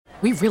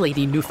We really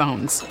need new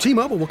phones.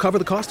 T-Mobile will cover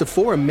the cost of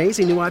 4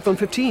 amazing new iPhone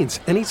 15s,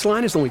 and each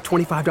line is only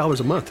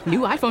 $25 a month. New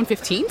iPhone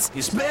 15s?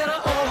 It's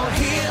better over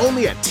here.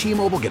 Only at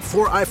T-Mobile, get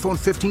 4 iPhone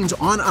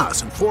 15s on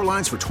us and 4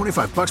 lines for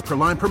 $25 per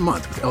line per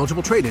month with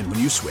eligible trade-in when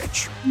you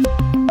switch.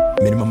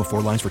 Minimum of 4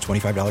 lines for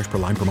 $25 per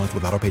line per month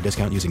with autopay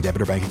discount using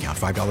debit or bank account.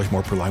 $5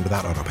 more per line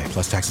without autopay,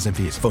 plus taxes and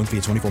fees. Phone fee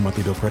at 24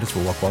 monthly bill credits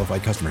for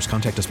well-qualified customers.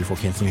 Contact us before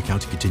canceling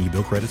account to continue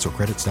bill credits or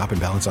credit stop and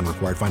balance on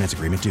required finance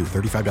agreement due.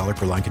 $35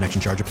 per line connection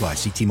charge applies.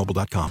 See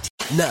T-Mobile.com.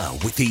 Now,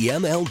 with the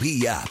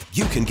MLB app,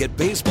 you can get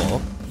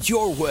baseball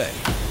your way.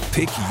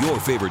 Pick your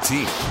favorite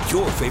team,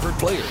 your favorite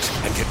players,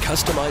 and get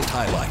customized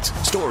highlights,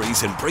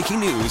 stories, and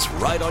breaking news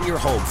right on your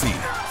home feed.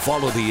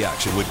 Follow the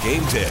action with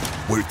Game Day,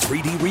 where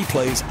 3D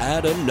replays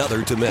add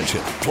another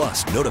dimension.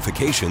 Plus,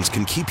 notifications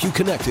can keep you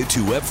connected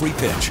to every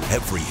pitch,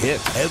 every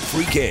hit,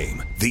 every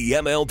game. The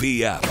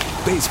MLB app.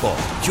 Baseball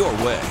your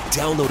way.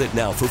 Download it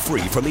now for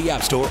free from the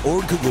App Store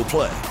or Google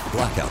Play.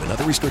 Blackout and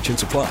other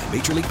restrictions apply.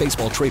 Major League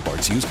Baseball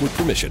trademarks used with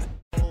permission.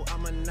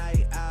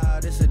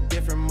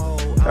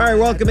 All right,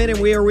 welcome in, and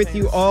we are with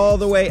you all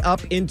the way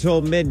up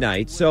until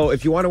midnight. So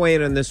if you want to weigh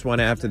in on this one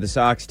after the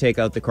Sox take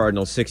out the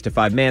Cardinals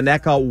 6-5, man,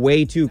 that got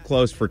way too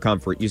close for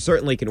comfort. You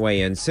certainly can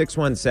weigh in.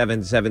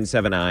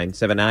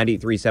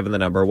 617-779-7937, the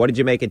number. What did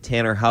you make of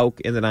Tanner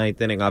Houck in the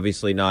ninth inning?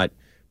 Obviously not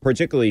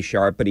particularly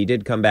sharp, but he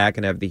did come back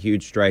and have the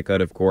huge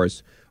strikeout, of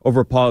course,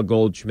 over Paul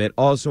Goldschmidt.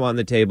 Also on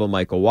the table,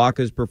 Michael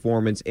Wacha's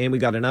performance, and we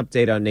got an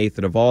update on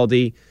Nathan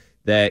Eovaldi,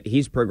 that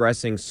he's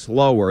progressing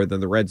slower than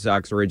the Red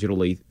Sox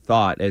originally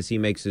thought as he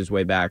makes his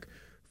way back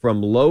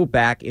from low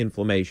back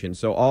inflammation.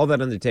 So all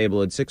that on the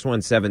table at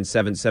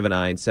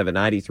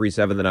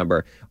 617-779-7937, the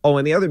number. Oh,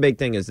 and the other big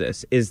thing is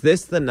this. Is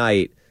this the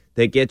night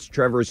that gets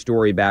Trevor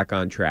Story back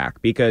on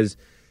track? Because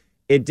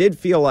it did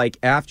feel like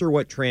after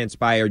what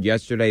transpired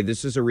yesterday,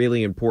 this is a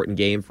really important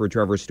game for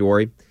Trevor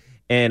Story.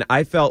 And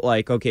I felt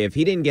like, okay, if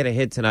he didn't get a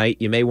hit tonight,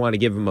 you may want to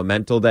give him a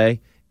mental day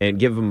and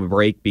give him a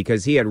break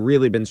because he had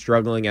really been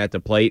struggling at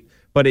the plate.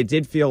 But it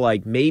did feel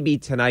like maybe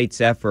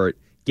tonight's effort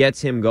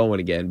gets him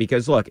going again.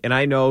 Because, look, and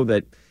I know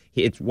that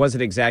it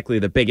wasn't exactly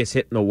the biggest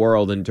hit in the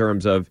world in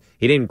terms of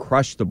he didn't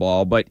crush the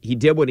ball, but he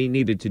did what he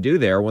needed to do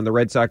there when the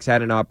Red Sox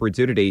had an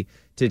opportunity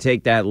to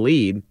take that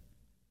lead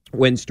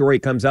when Story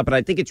comes up. And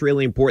I think it's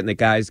really important that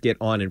guys get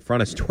on in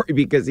front of Story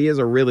because he is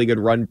a really good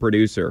run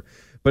producer.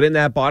 But in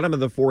that bottom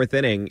of the fourth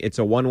inning, it's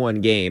a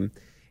 1-1 game,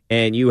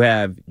 and you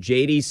have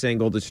J.D.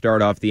 single to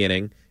start off the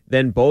inning.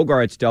 Then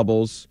Bogarts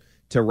doubles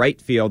to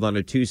right field on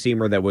a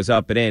two-seamer that was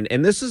up and in.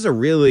 And this is a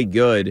really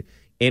good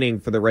inning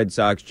for the Red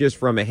Sox just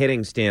from a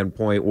hitting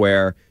standpoint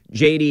where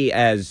J.D.,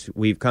 as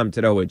we've come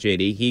to know with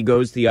J.D., he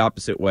goes the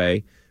opposite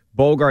way.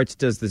 Bogarts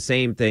does the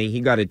same thing. He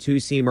got a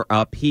two-seamer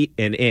up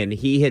and in.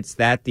 He hits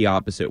that the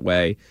opposite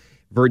way.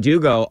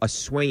 Verdugo, a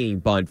swinging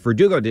bunt.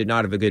 Verdugo did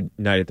not have a good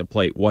night at the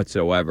plate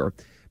whatsoever.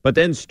 But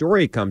then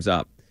Story comes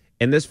up.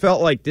 And this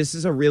felt like this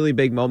is a really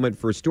big moment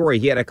for Story.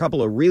 He had a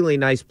couple of really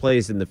nice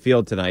plays in the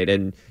field tonight,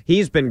 and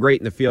he's been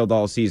great in the field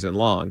all season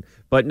long.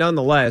 But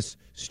nonetheless,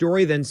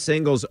 Story then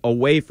singles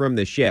away from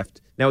the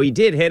shift. Now, he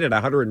did hit at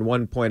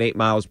 101.8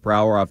 miles per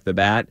hour off the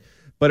bat,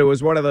 but it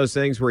was one of those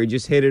things where he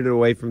just hit it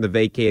away from the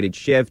vacated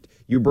shift.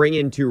 You bring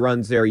in 2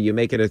 runs there, you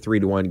make it a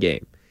 3-1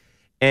 game.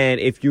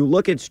 And if you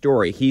look at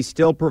Story, he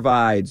still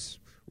provides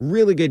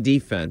really good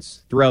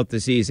defense throughout the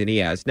season he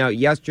has. Now,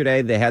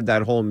 yesterday they had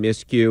that whole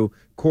miscue.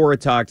 Cora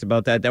talked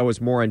about that. That was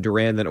more on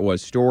Duran than it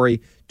was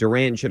Story.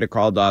 Duran should have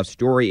called off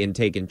Story and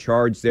taken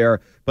charge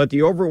there. But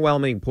the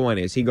overwhelming point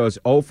is he goes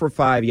 0 for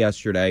 5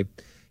 yesterday.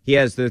 He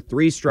has the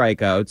 3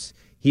 strikeouts.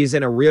 He's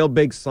in a real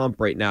big slump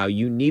right now.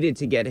 You needed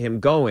to get him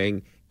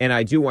going.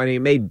 And he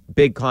made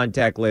big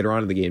contact later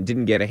on in the game.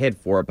 Didn't get a hit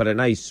for it, but a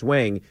nice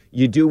swing.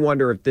 You do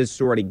wonder if this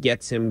sort of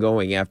gets him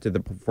going after the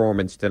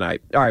performance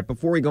tonight. All right,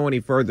 before we go any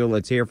further,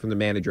 let's hear from the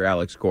manager,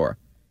 Alex Cora.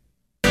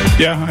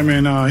 Yeah, I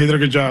mean, he did a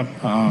good job.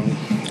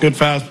 Good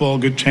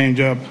fastball, good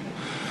changeup.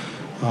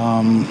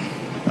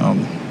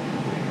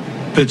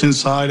 Pitch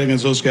inside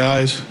against those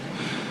guys.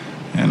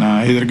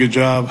 And he did a good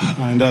job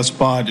in that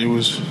spot. It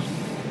was,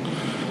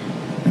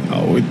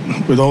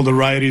 with all the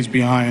righties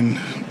behind,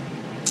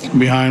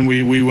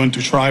 we went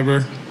to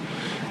Schreiber,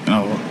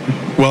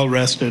 well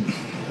rested,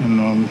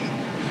 and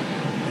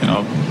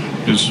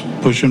just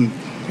pushing,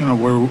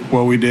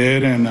 where we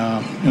did, and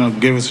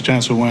gave us a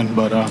chance to win.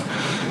 But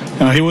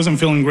he wasn't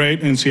feeling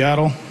great in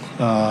Seattle,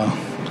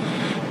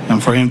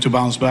 and for him to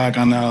bounce back,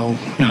 I know,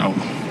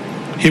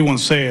 he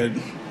won't say it,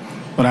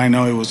 but I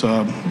know it was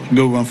a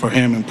good one for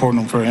him,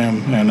 important for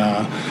him,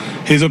 and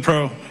he's a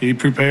pro. He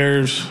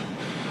prepares,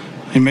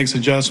 he makes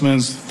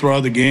adjustments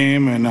throughout the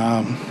game, and.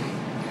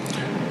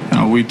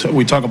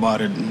 We talk about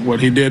it,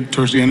 what he did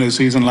towards the end of the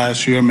season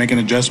last year, making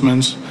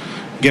adjustments,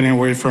 getting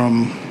away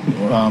from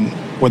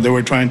what they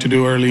were trying to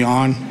do early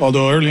on.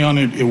 Although early on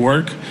it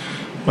worked,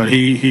 but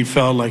he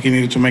felt like he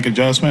needed to make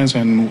adjustments,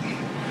 and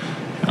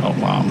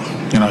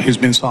he's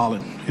been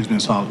solid. He's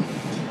been solid.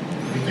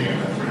 Anything of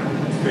that for him,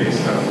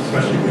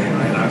 especially winning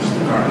right now, just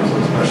the Cardinals,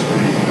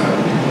 especially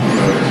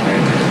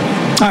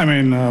I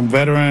mean,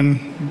 veteran.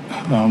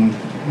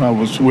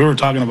 we were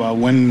talking about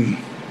when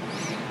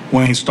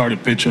he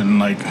started pitching,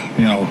 like,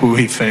 who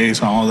he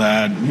faced and all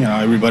that.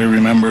 Everybody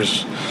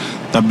remembers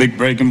that big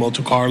breaking ball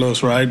to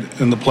Carlos, right,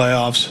 in the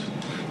playoffs.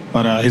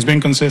 But he's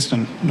been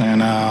consistent,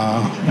 and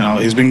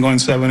he's been going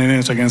 7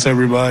 innings against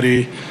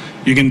everybody.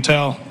 You can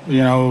tell,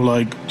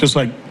 just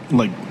like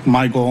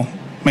Michael,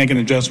 making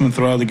adjustment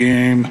throughout the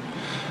game.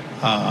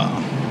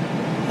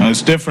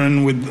 It's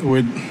different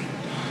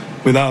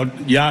without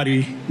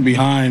Yadi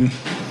behind.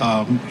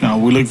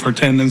 We look for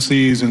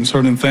tendencies and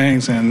certain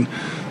things, and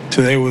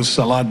today was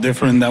a lot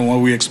different than what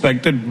we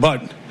expected.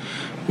 But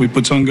we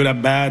put some good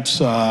at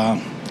bats.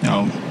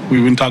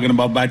 We've been talking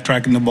about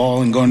backtracking the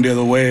ball and going the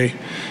other way.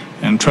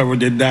 And Trevor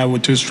did that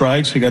with 2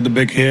 strikes. He got the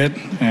big hit,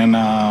 and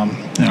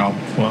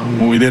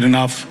we did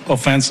enough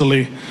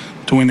offensively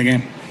to win the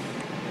game.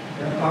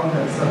 On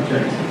that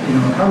subject,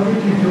 how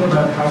good do you feel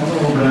about how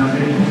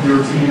well-rounded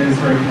your team is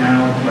right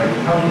now? Like,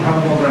 how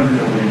well-rounded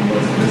a win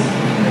was this?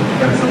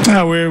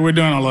 Yeah, we're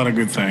doing a lot of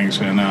good things,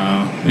 and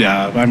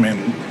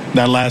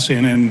that last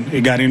inning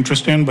it got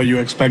interesting, but you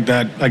expect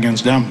that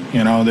against them.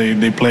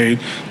 They played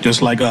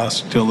just like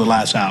us till the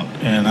last out,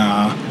 and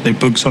they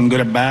put some good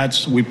at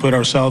bats. We put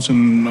ourselves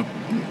in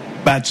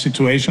bad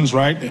situations,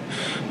 right,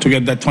 to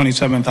get that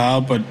 27th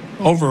out. But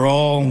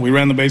overall, we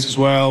ran the bases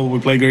well. We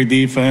played great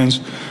defense.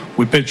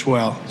 We pitched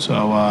well.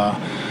 So,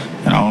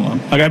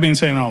 like I've been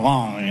saying all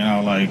along,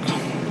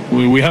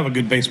 we have a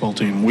good baseball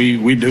team.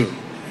 We do,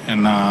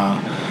 and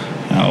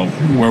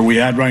where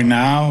we at right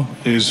now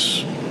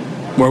is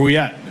where we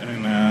at.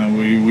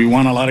 We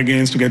won a lot of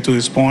games to get to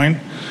this point.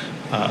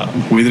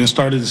 We didn't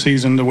start the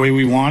season the way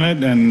we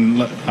wanted,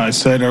 and I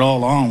said it all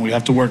along. We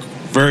have to work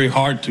very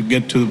hard to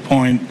get to the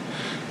point,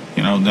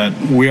 that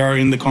we are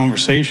in the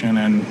conversation,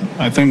 and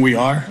I think we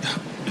are.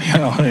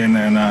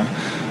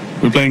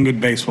 We're playing good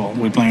baseball.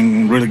 We're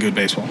playing really good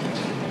baseball.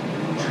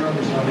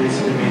 Trevor's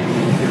obviously made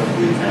the field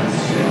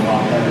defense a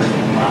lot better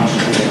than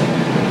last year.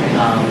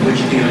 Which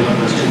do you love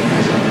those 2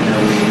 guys on the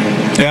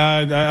know?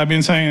 Yeah, I've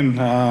been saying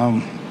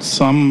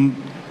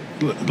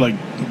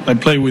I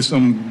play with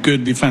some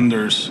good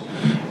defenders,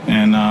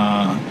 and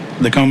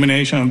the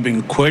combination of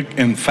being quick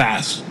and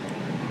fast,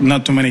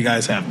 not too many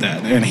guys have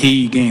that, and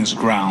he gains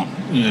ground.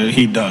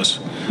 He does,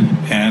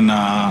 and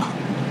I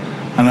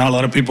know a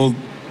lot of people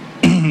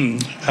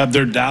have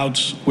their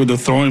doubts with the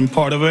throwing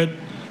part of it.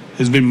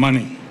 It's been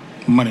money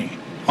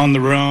on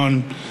the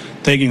run,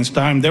 taking his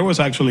time. There was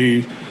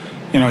actually,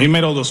 he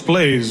made all those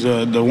plays.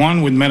 The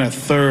one with men at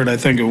third, I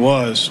think it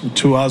was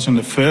 2 outs in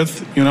the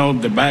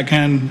 5th. The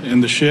backhand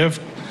in the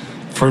shift.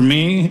 For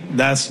me,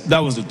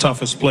 that was the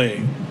toughest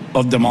play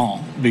of them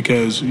all,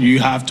 because you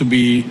have to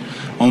be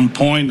on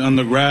point on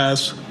the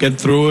grass,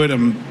 get through it,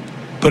 and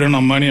put it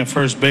on money at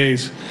first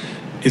base.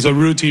 It's a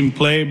routine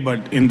play,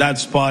 but in that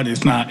spot,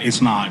 it's not.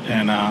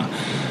 And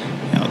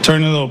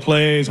turning those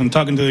plays and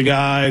talking to the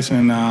guys,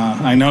 and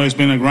I know it's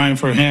been a grind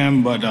for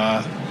him, but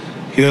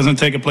he doesn't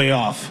take a play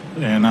off,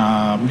 and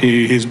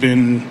he's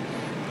been.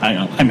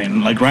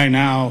 Right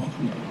now,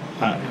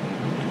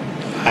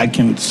 I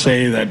can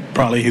say that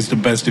probably he's the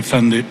best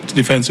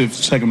defensive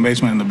second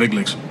baseman in the big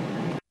leagues.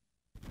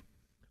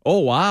 Oh,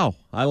 wow.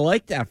 I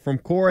like that from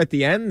Cora at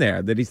the end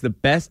there, that he's the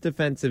best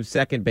defensive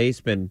second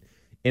baseman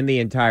in the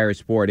entire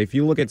sport. If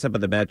you look at some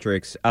of the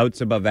metrics,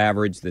 outs above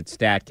average that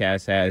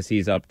StatCast has,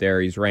 he's up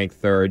there. He's ranked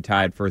 3rd,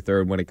 tied for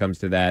 3rd when it comes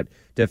to that.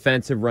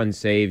 Defensive runs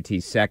saved,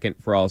 he's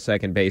 2nd for all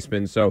second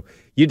basemen. So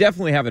you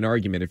definitely have an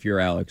argument if you're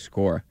Alex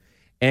Cora.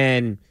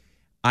 And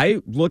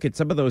I look at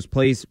some of those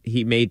plays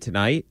he made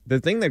tonight. The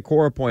thing that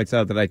Cora points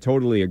out that I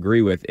totally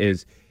agree with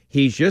is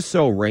he's just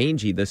so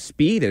rangy. The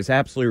speed is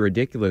absolutely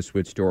ridiculous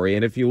with Story.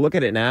 And if you look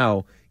at it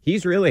now,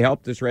 he's really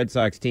helped this Red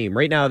Sox team.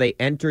 Right now, they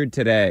entered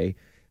today.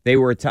 They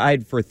were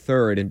tied for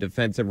 3rd in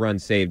defensive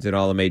runs saved in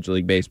all of Major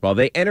League Baseball.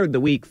 They entered the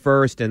week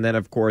 1st, and then,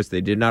 of course, they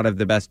did not have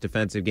the best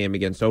defensive game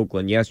against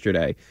Oakland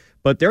yesterday.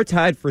 But they're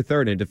tied for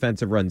 3rd in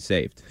defensive runs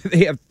saved.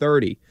 They have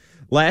 30.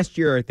 Last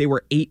year, they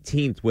were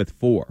 18th with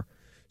 4.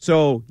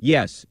 So,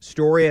 yes,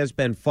 Story has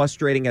been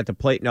frustrating at the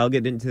plate, and I'll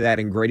get into that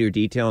in greater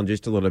detail in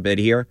just a little bit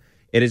here.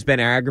 It has been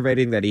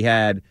aggravating that he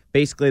had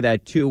basically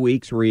that 2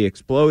 weeks where he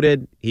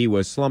exploded. He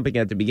was slumping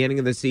at the beginning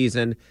of the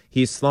season.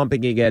 He's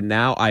slumping again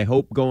now. I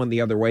hope going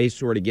the other way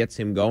sort of gets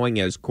him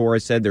going. As Cora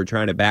said, they're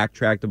trying to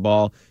backtrack the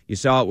ball. You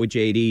saw it with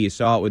JD. You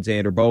saw it with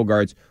Xander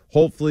Bogaerts.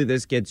 Hopefully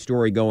this gets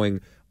Story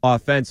going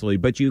offensively,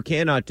 but you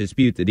cannot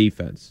dispute the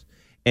defense.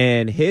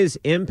 And his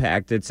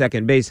impact at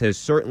second base has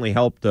certainly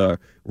helped the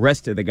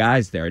rest of the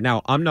guys there.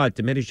 Now, I'm not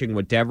diminishing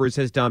what Devers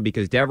has done,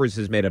 because Devers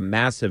has made a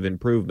massive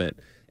improvement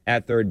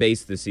at third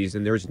base this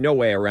season. There's no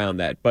way around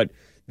that. But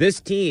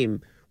this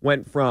team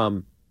went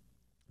from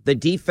the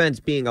defense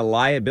being a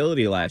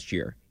liability last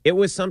year. It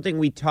was something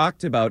we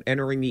talked about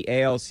entering the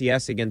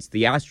ALCS against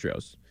the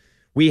Astros.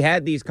 We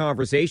had these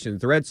conversations.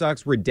 The Red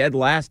Sox were dead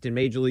last in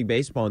Major League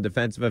Baseball in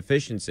defensive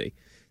efficiency.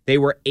 They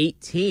were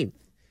 18th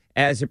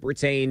as it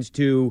pertains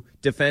to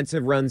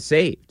defensive runs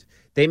saved.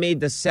 They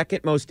made the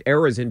second most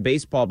errors in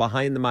baseball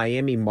behind the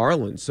Miami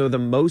Marlins, so the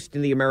most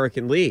in the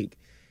American League.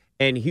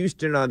 And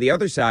Houston on the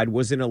other side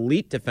was an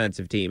elite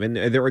defensive team. And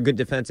they're a good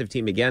defensive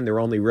team again. Their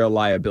only real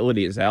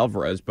liability is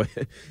Alvarez, but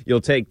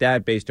you'll take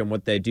that based on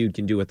what that dude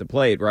can do at the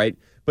plate, right?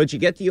 But you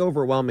get the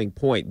overwhelming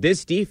point.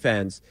 This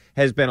defense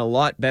has been a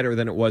lot better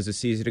than it was a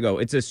season ago.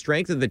 It's a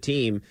strength of the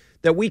team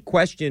that we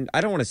questioned.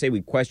 I don't want to say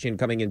we questioned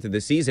coming into the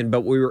season,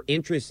 but we were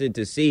interested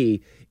to see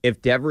if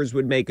Devers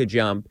would make a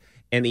jump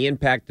and the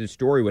impact the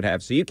Story would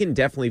have. So you can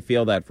definitely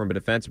feel that from a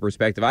defensive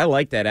perspective. I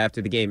like that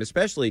after the game,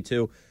 especially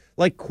too.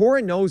 Like,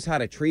 Cora knows how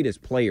to treat his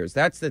players.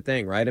 That's the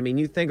thing, right? I mean,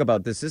 you think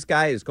about this. This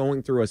guy is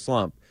going through a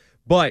slump,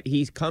 but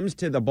he comes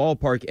to the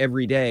ballpark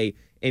every day,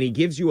 and he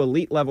gives you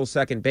elite-level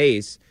second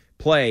base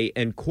play,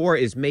 and Cora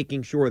is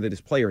making sure that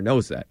his player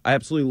knows that. I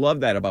absolutely love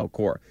that about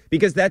Cora,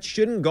 because that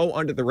shouldn't go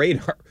under the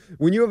radar.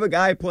 When you have a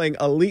guy playing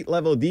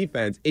elite-level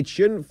defense, it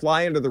shouldn't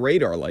fly under the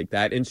radar like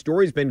that, and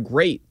Story's been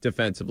great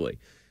defensively.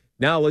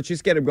 Now, let's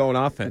just get him going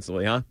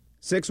offensively, huh?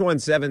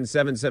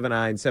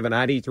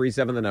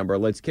 617-779-7937, the number.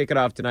 Let's kick it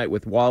off tonight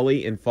with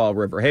Wally in Fall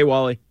River. Hey,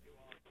 Wally.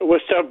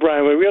 What's up,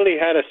 Brian? We really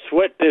had to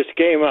sweat this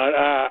game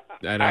out.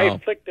 I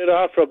flicked it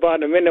off for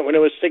about a minute when it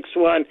was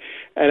 6-1,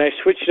 and I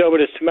switched over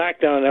to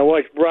SmackDown, and I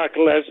watched Brock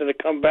Lesnar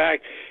come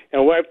back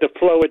and wipe the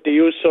floor with the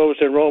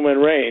Usos and Roman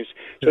Reigns.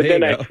 So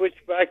then I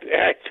switched back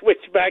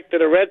to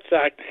the Red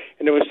Sox,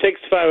 and it was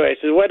 6-5. I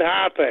said, what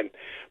happened?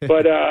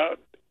 But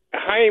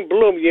Chaim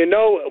Bloom,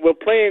 we're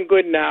playing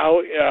good now.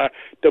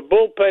 The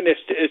bullpen is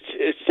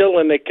still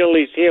an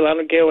Achilles heel. I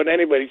don't care what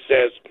anybody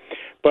says.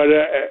 But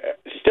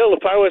still,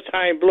 if I was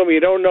Chaim Bloom, you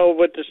don't know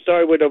what the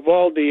story with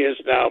Eovaldi is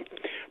now.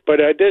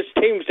 But there's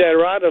teams that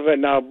are out of it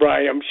now,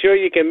 Brian. I'm sure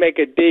you can make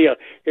a deal.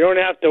 You don't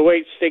have to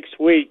wait 6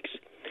 weeks.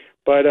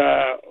 But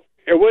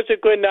it was a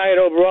good night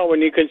overall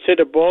when you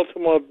consider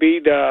Baltimore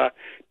beat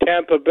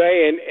Tampa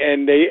Bay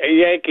and the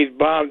Yankees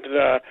bombed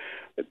the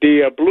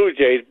Blue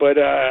Jays. But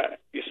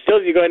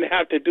still, you're going to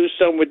have to do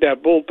something with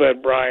that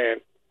bullpen, Brian.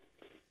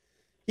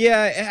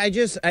 Yeah,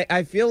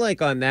 I feel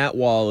like on that,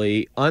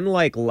 Wally,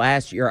 unlike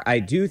last year, I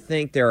do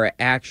think there are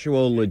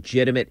actual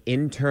legitimate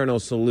internal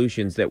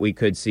solutions that we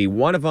could see.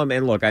 One of them,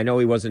 and look, I know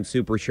he wasn't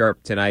super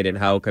sharp tonight in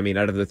Houck. I mean,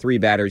 out of the 3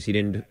 batters, he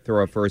didn't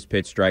throw a first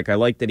pitch strike. I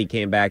like that he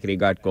came back and he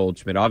got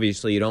Goldschmidt.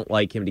 Obviously, you don't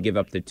like him to give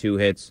up the 2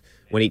 hits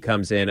when he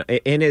comes in.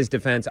 In his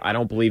defense, I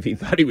don't believe he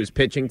thought he was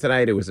pitching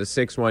tonight. It was a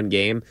 6-1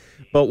 game.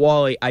 But,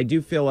 Wally, I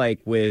do feel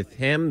like with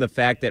him, the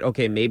fact that,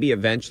 okay, maybe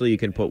eventually you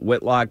can put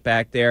Whitlock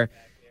back there,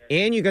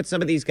 and you got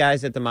some of these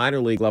guys at the minor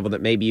league level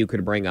that maybe you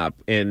could bring up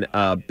in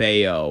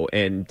Bayo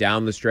and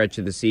down the stretch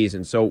of the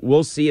season. So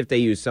we'll see if they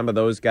use some of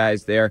those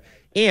guys there.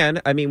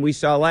 And, I mean, we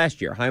saw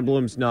last year, Chaim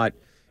Bloom's not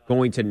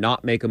going to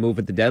not make a move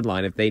at the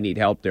deadline if they need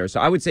help there. So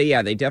I would say,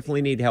 yeah, they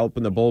definitely need help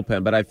in the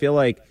bullpen. But I feel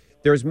like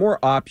there's more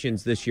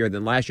options this year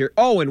than last year.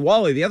 Oh, and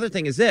Wally, the other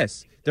thing is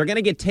this. They're going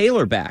to get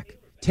Taylor back.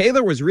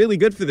 Taylor was really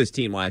good for this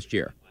team last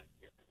year.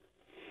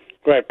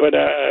 Right, but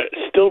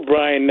still,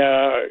 Brian,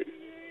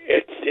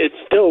 it's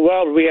still,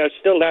 we have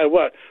still had,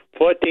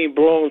 14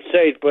 blown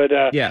saves, but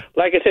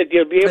like I said,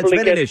 you'll be able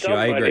to get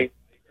somebody. I agree.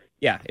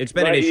 Yeah, it's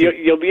been an issue.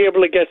 You'll be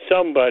able to get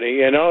somebody,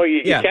 you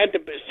can't,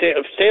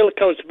 if Sale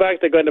comes back,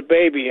 they're going to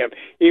baby him.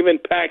 Even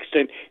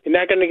Paxton, you're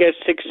not going to get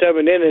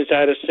 6-7 innings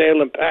out of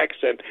Sale and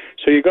Paxton,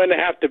 so you're going to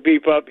have to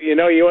beef up.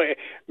 Maybe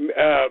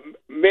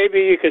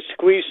you could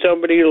squeeze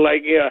somebody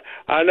like,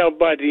 I don't know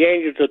about the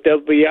Angels, but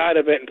they'll be out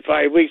of it in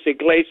 5 weeks,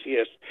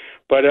 Iglesias.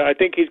 But I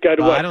think he's got,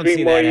 3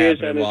 more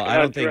years on his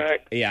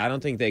contract? I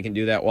don't think they can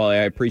do that, Wally.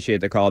 I appreciate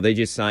the call. They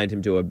just signed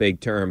him to a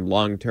big-term,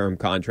 long-term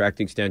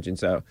contract extension,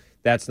 so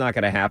that's not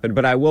going to happen.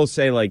 But I will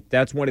say,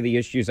 that's one of the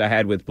issues I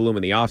had with Bloom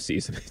in the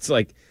offseason. It's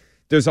like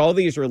there's all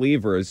these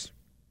relievers.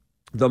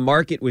 The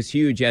market was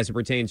huge as it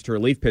pertains to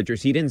relief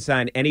pitchers. He didn't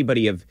sign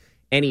anybody of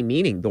any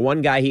meaning. The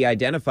one guy he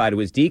identified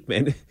was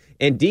Diekman,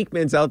 and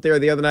Diekman's out there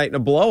the other night in a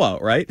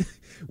blowout, right?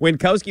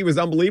 Winkowski was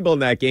unbelievable in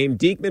that game.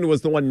 Diekman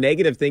was the one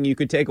negative thing you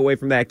could take away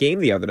from that game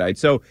the other night.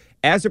 So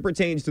as it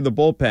pertains to the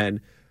bullpen,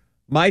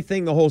 my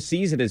thing the whole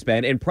season has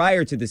been, and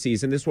prior to the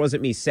season, this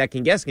wasn't me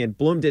second-guessing it,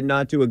 Bloom did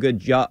not do a good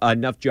job,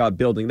 enough job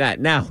building that.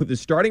 Now, the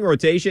starting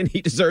rotation,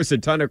 he deserves a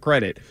ton of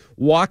credit.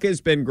 Walker's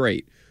been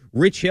great.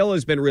 Rich Hill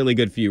has been really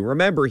good for you.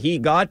 Remember, he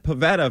got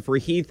Pivetta for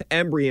Heath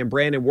Embry and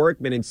Brandon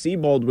Workman, and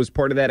Seabold was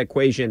part of that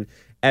equation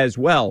as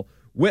well.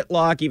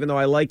 Whitlock, even though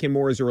I like him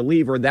more as a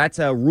reliever, that's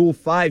a Rule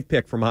 5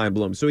 pick from Chaim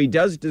Bloom. So he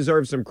does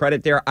deserve some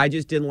credit there. I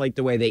just didn't like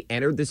the way they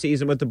entered the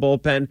season with the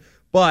bullpen.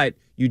 But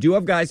you do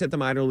have guys at the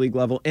minor league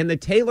level, and the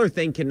Taylor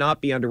thing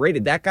cannot be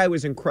underrated. That guy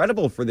was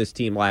incredible for this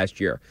team last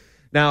year.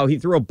 Now, he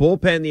threw a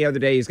bullpen the other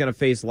day. He's going to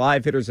face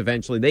live hitters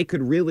eventually. They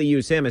could really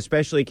use him,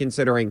 especially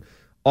considering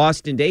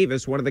Austin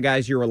Davis, one of the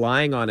guys you're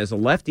relying on as a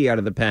lefty out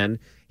of the pen.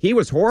 He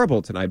was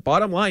horrible tonight.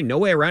 Bottom line, no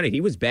way around it.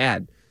 He was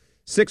bad.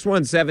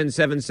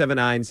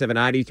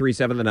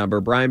 617-779-7937, the number.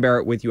 Brian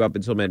Barrett with you up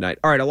until midnight.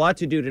 All right, a lot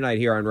to do tonight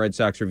here on Red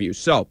Sox Review.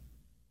 So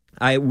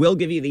I will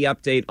give you the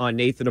update on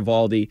Nathan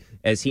Eovaldi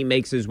as he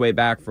makes his way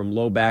back from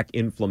low back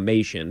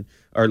inflammation,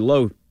 or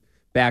low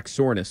back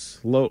soreness.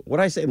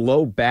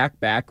 Low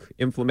back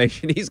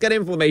inflammation. He's got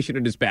inflammation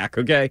in his back,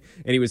 okay?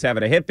 And he was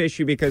having a hip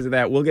issue because of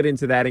that. We'll get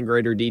into that in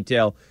greater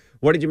detail.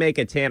 What did you make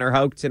of Tanner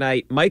Houck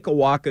tonight? Michael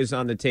Wacha's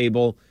on the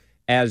table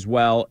as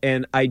well.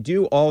 And I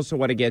do also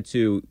want to get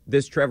to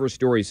this Trevor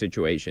Story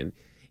situation.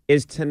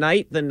 Is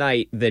tonight the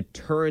night that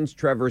turns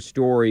Trevor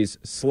Story's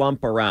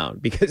slump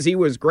around? Because he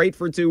was great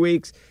for 2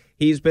 weeks.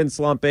 He's been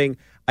slumping.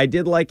 I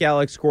did like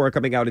Alex Cora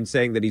coming out and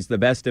saying that he's the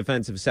best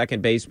defensive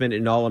second baseman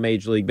in all of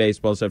Major League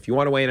Baseball. So if you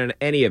want to weigh in on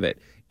any of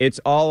it, it's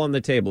all on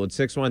the table. It's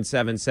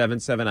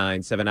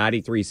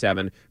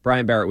 617-779-7937.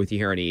 Brian Barrett with you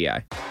here on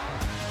EEI.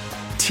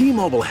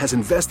 T-Mobile has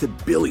invested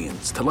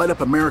billions to light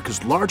up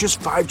America's largest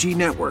 5G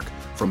network,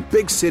 from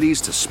big cities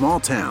to small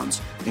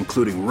towns,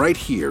 including right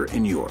here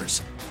in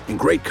yours. And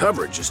great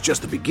coverage is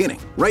just the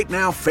beginning. Right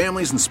now,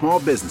 families and small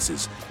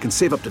businesses can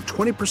save up to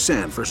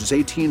 20% versus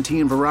AT&T and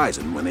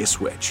Verizon when they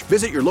switch.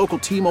 Visit your local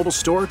T-Mobile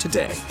store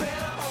today.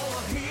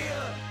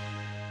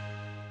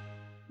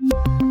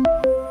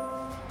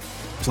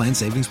 Plan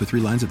savings with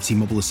 3 lines of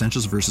T-Mobile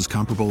Essentials versus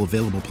comparable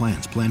available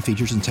plans. Plan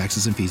features and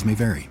taxes and fees may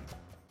vary.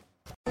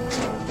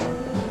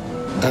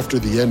 After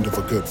the end of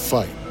a good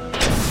fight,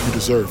 you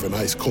deserve an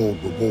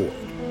ice-cold reward.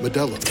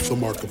 Modelo, the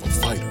mark of a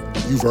fighter.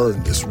 You've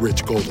earned this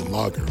rich golden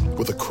lager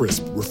with a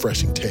crisp,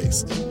 refreshing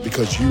taste.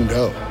 Because you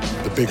know,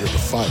 the bigger the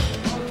fight,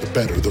 the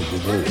better the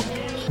reward.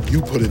 You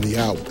put in the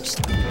hours,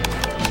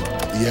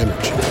 the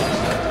energy,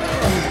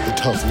 the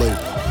tough labor.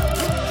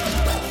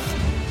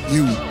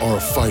 You are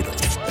a fighter,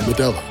 and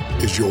Modelo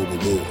is your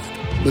reward.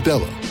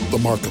 Modelo, the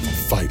mark of a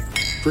fighter.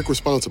 Drink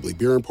responsibly.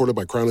 Beer imported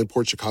by Crown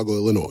Imports, Chicago,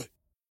 Illinois.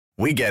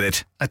 We get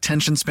it.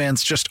 Attention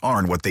spans just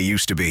aren't what they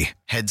used to be.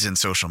 Heads in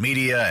social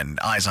media and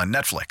eyes on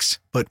Netflix.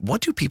 But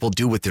what do people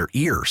do with their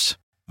ears?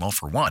 Well,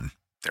 for one,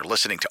 they're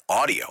listening to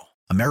audio.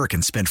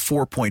 Americans spend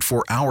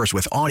 4.4 hours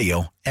with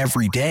audio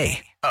every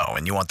day. Oh,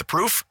 and you want the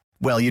proof?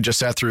 Well, you just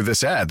sat through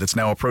this ad that's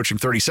now approaching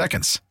 30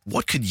 seconds.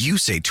 What could you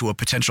say to a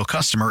potential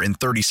customer in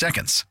 30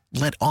 seconds?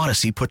 Let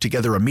Odyssey put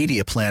together a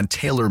media plan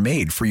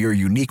tailor-made for your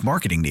unique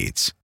marketing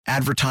needs.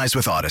 Advertise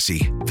with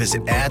Odyssey.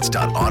 Visit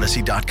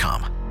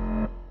ads.odyssey.com.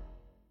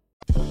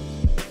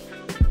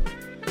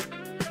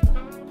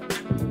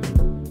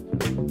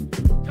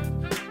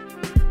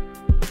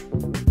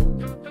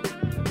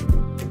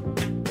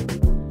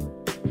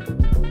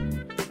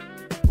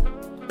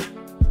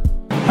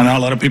 I know a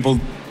lot of people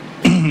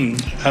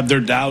have their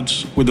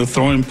doubts with the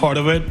throwing part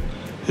of it.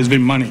 It's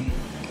been money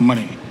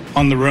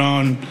on the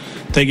run,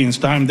 taking his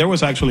time. There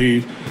was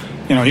actually,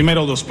 he made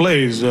all those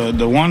plays.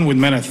 The one with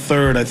men at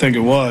third, I think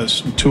it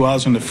was 2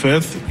 outs in the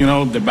fifth.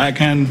 The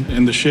backhand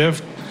in the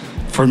shift.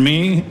 For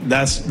me,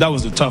 that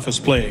was the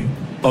toughest play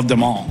of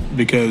them all,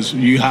 because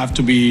you have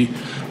to be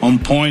on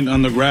point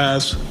on the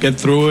grass, get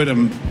through it,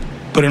 and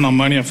put it on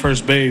money at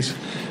first base.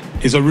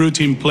 It's a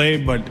routine play,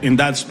 but in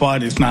that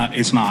spot, it's not.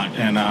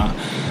 And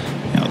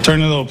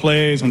turning those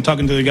plays and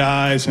talking to the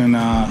guys, and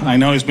I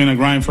know it's been a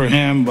grind for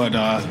him, but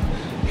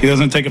he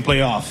doesn't take a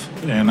play off,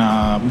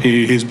 and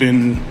he's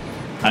been.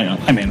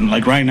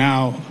 Like right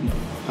now,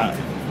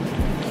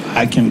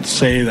 I can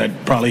say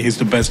that probably he's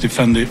the best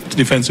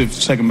defensive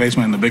second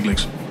baseman in the big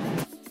leagues.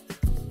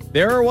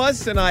 There it was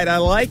tonight. I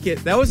like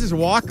it. That was his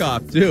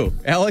walk-off, too.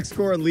 Alex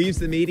Cora leaves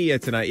the media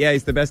tonight. Yeah,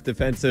 he's the best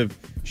defensive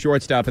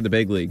shortstop in the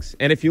big leagues.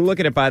 And if you look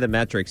at it by the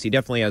metrics, he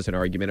definitely has an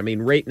argument.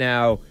 Right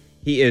now,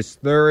 he is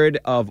third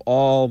of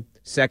all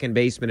second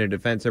basemen in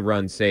defensive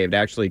runs saved.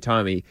 Actually,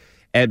 Tommy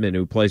Edman,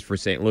 who plays for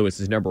St. Louis,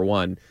 is number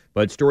one.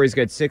 But Story's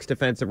got 6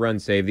 defensive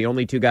runs saved. The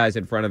only 2 guys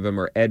in front of him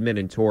are Edman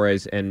and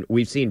Torres, and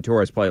we've seen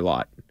Torres play a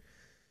lot.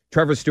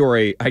 Trevor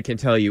Story, I can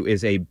tell you,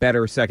 is a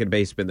better second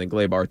baseman than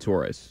Gleyber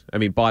Torres.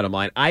 Bottom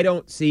line, I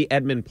don't see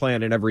Edman play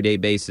on an everyday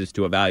basis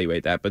to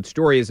evaluate that, but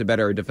Story is a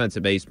better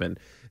defensive baseman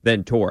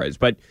than Torres.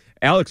 But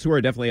Alex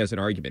Cora definitely has an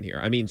argument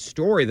here.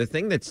 Story, the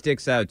thing that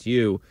sticks out to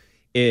you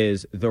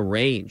is the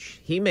range.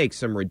 He makes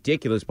some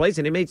ridiculous plays,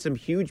 and he made some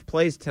huge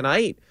plays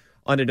tonight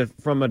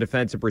from a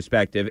defensive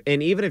perspective.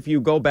 And even if you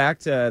go back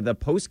to the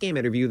post-game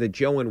interview that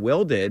Joe and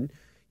Will did,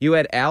 you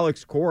had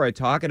Alex Cora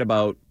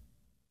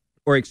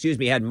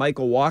had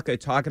Michael Wacha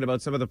talking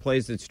about some of the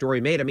plays that Story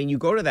made. You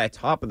go to that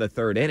top of the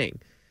third inning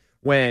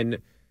when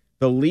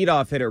the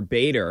leadoff hitter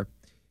Bader,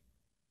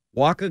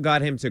 Wacha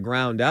got him to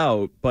ground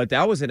out, but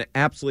that was an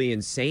absolutely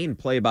insane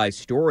play by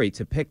Story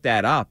to pick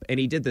that up, and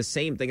he did the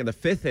same thing in the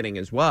 5th inning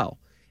as well.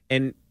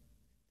 And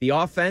the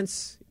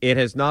offense, it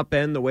has not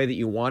been the way that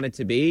you want it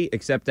to be,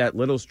 except that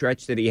little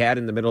stretch that he had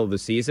in the middle of the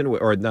season,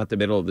 or not the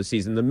middle of the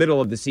season, the middle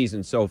of the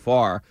season so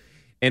far.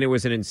 And it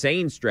was an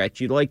insane stretch.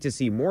 You'd like to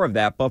see more of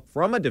that. But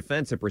from a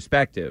defensive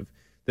perspective,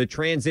 the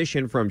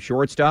transition from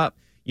shortstop,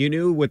 you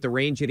knew with the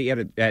range that he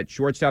had at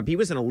shortstop, he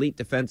was an elite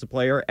defensive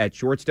player at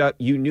shortstop.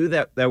 You knew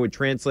that would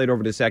translate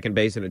over to second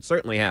base, and it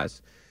certainly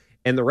has.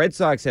 And the Red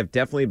Sox have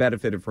definitely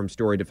benefited from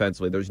Story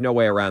defensively. There's no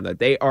way around that.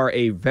 They are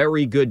a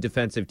very good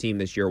defensive team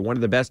this year, one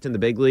of the best in the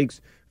big leagues.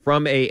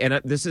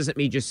 And this isn't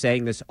me just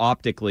saying this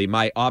optically,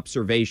 my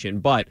observation,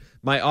 but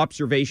my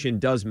observation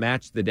does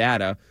match the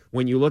data.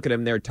 When you look at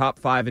them, they're top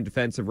 5 in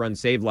defensive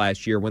runs saved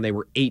last year when they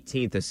were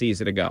 18th a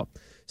season ago.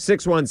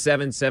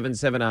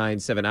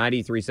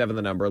 617-779-7937,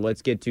 the number.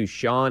 Let's get to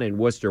Sean in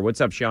Worcester. What's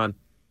up, Sean?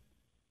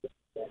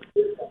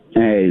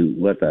 Hey,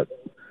 what's up?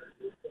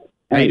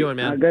 How you doing,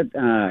 man?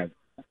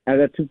 I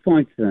got 2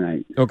 points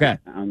tonight. Okay.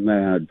 I'm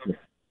gonna just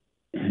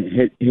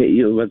hit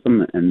you with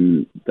them,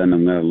 and then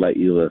I'm gonna let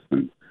you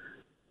listen.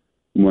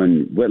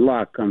 When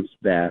Whitlock comes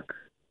back,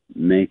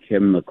 make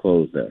him the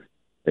closer.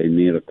 They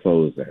need a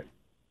closer.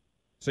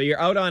 So you're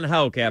out on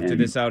Houck after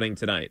this outing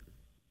tonight?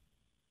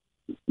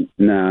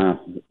 No,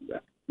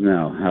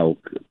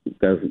 Houck.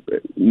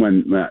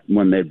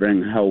 When they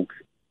bring Houck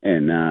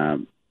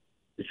and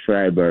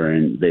Schreiber,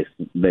 and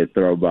they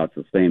throw about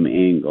the same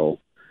angle,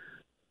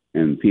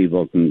 and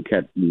people can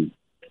catch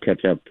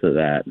up to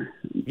that.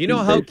 You know,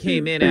 Houck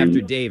came in after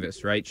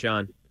Davis, right,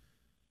 Sean?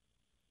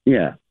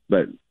 Yeah,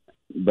 but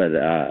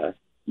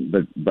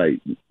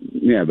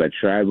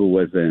Schreiber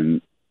was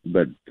in.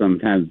 But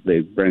sometimes they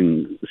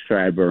bring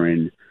Schreiber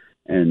in,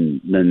 and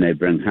then they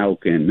bring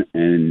Houck in,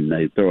 and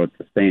they throw it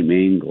the same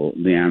angle,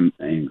 the arm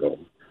angle.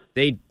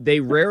 They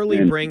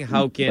rarely bring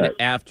Houck in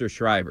after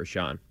Schreiber,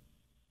 Sean.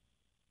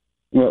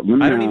 Well,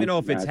 I don't even know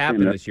if it's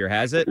happened this year.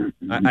 Has it?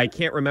 I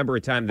can't remember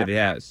a time that it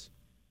has.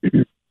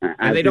 And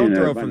they don't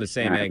throw from the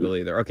same angle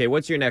either. Okay,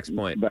 what's your next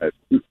point? But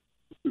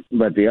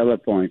the other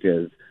point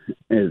is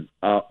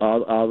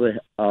all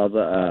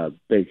the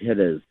big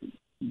hitters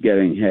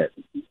getting hit.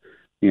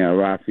 You know,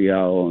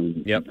 Rafael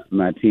and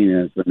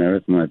Martinez and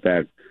everything like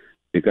that.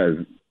 Because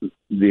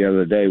the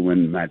other day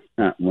when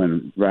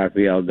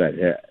Rafael got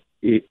hit,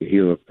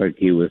 he looked like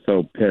he was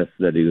so pissed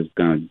that he was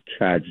going to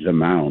charge the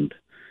mound.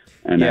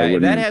 And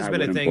that has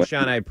been a thing,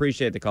 Sean. I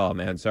appreciate the call,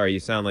 man. Sorry, you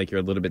sound like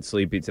you're a little bit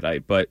sleepy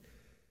tonight, but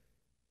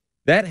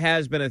that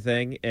has been a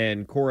thing,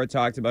 and Cora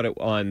talked about it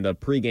on the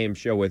pregame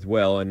show with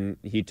Will, and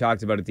he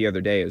talked about it the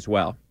other day as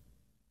well.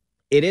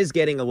 It is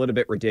getting a little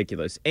bit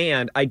ridiculous,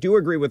 and I do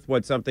agree with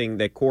something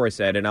that Cora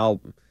said, and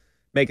I'll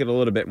make it a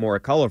little bit more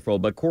colorful,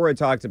 but Cora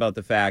talked about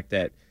the fact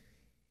that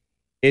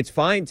it's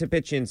fine to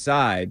pitch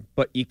inside,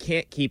 but you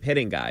can't keep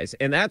hitting guys.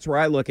 And that's where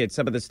I look at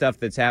some of the stuff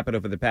that's happened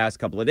over the past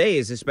couple of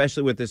days,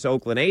 especially with this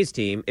Oakland A's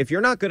team. If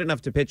you're not good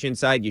enough to pitch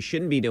inside, you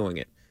shouldn't be doing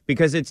it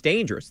because it's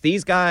dangerous.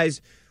 These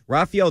guys,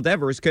 Rafael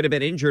Devers could have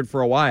been injured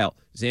for a while.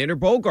 Xander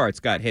Bogaerts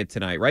got hit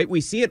tonight, right?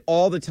 We see it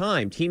all the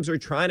time. Teams are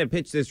trying to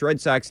pitch this Red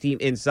Sox team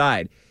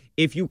inside.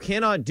 If you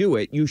cannot do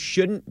it, you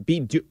shouldn't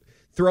be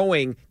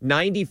throwing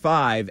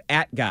 95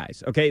 at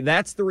guys, okay?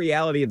 That's the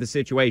reality of the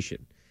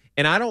situation.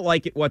 And I don't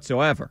like it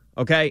whatsoever,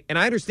 okay? And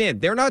I understand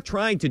they're not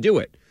trying to do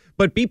it,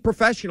 but be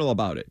professional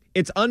about it.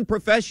 It's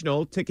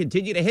unprofessional to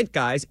continue to hit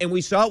guys, and we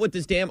saw it with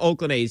this damn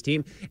Oakland A's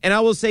team. And I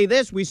will say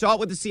this, we saw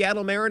it with the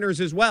Seattle Mariners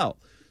as well.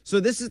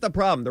 So this is the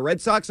problem. The Red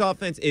Sox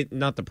offense,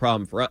 not the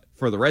problem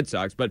for the Red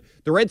Sox, but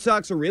the Red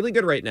Sox are really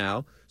good right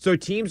now. So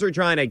teams are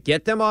trying to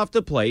get them off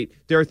the plate.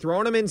 They're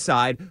throwing them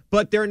inside,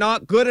 but they're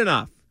not good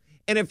enough.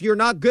 And if you're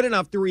not good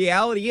enough, the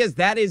reality is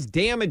that is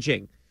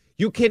damaging.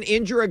 You can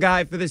injure a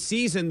guy for the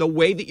season the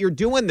way that you're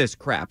doing this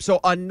crap. So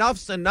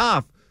enough's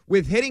enough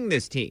with hitting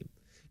this team.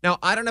 Now,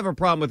 I don't have a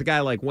problem with a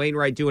guy like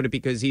Wainwright doing it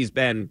because he's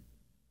been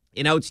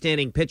an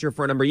outstanding pitcher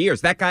for a number of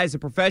years. That guy's a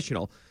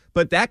professional.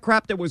 But that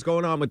crap that was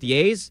going on with the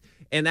A's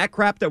and that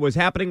crap that was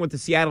happening with the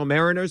Seattle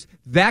Mariners,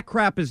 that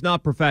crap is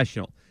not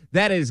professional.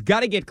 That has got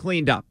to get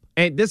cleaned up.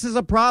 And this is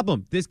a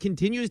problem. This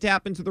continues to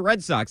happen to the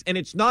Red Sox, and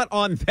it's not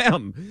on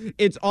them.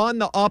 It's on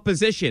the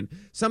opposition.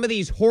 Some of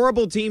these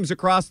horrible teams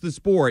across the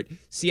sport,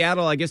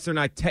 Seattle, I guess they're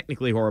not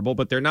technically horrible,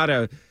 but they're not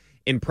a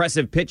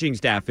impressive pitching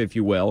staff, if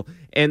you will.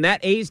 And that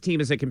A's team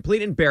is a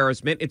complete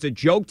embarrassment. It's a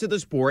joke to the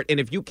sport, and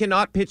if you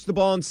cannot pitch the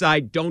ball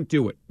inside, don't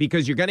do it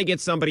because you're going to get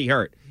somebody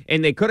hurt.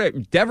 And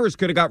Devers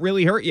could have got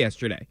really hurt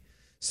yesterday.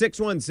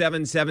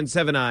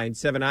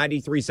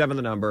 617-779-7937,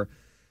 the number.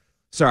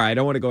 Sorry, I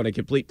don't want to go in a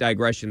complete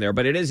digression there,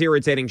 but it is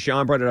irritating.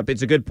 Sean brought it up.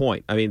 It's a good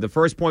point. I mean, the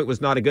first point was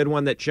not a good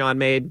one that Sean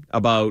made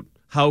about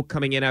Houck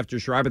coming in after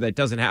Schreiber. That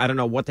doesn't I don't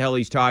know what the hell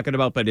he's talking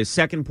about, but his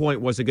second point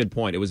was a good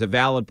point. It was a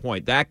valid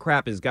point. That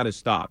crap has got to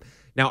stop.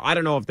 Now, I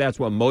don't know if that's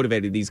what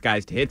motivated these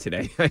guys to hit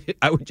today.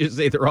 I would just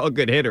say they're all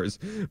good hitters.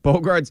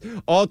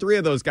 Bogaerts, all three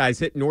of those guys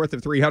hit north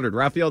of 300.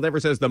 Rafael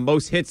Devers has the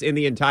most hits in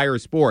the entire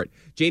sport.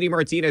 J.D.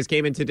 Martinez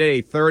came in today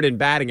third in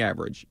batting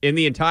average in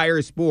the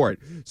entire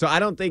sport. So I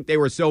don't think they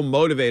were so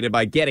motivated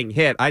by getting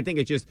hit. I think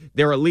it's just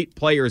they're elite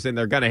players and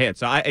they're going to hit.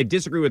 So I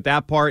disagree with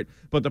that part.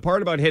 But the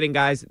part about hitting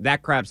guys,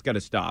 that crap's got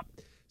to stop.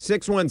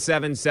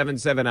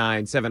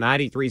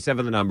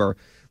 617-779-7937, the number.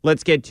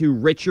 Let's get to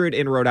Richard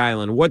in Rhode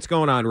Island. What's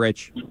going on,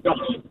 Rich?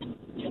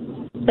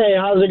 Hey,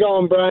 how's it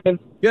going, Brian?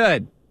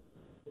 Good.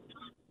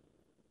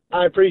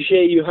 I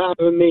appreciate you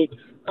having me.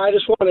 I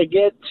just want to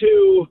get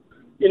to,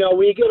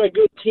 we got a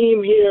good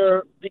team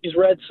here, these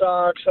Red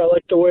Sox. I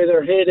like the way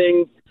they're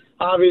hitting.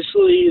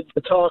 Obviously,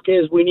 the talk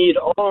is we need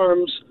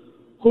arms.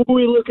 Who are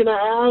we looking to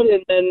add?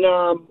 And then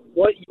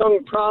what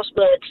young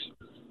prospects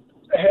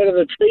ahead of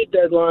the trade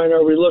deadline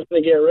are we looking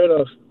to get rid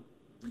of?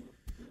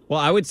 Well,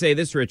 I would say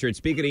this, Richard.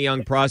 Speaking of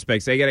young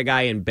prospects, they get a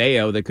guy in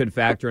Bayo that could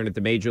factor in at the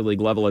major league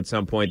level at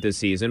some point this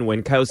season.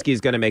 Winkowski's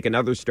going to make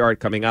another start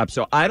coming up.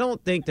 So I don't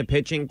think the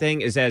pitching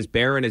thing is as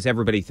barren as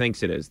everybody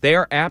thinks it is. They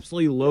are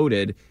absolutely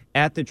loaded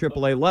at the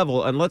AAA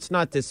level. And let's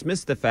not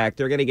dismiss the fact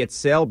they're going to get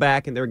Sale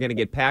back and they're going to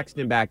get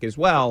Paxton back as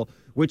well,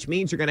 which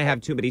means you're going to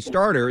have too many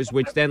starters,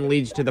 which then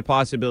leads to the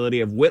possibility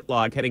of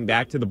Whitlock heading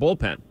back to the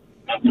bullpen.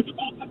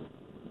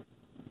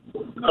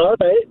 All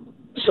right.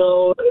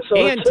 So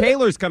and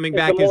Taylor's coming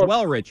back as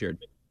well, Richard.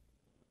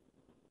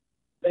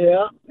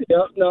 Yeah.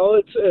 No,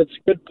 it's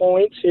good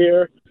points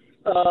here.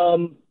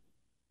 I'm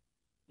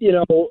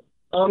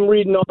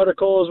reading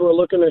articles. We're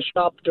looking to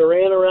shop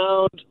Duran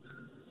around.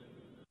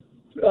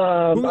 Who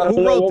I don't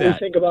know wrote what that? we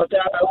think about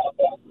that.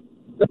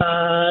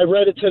 I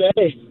read it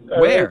today.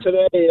 Where? From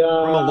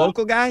a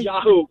local guy?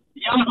 Yahoo.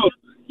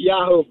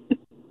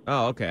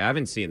 Oh, okay. I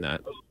haven't seen that.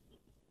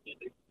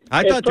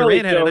 I thought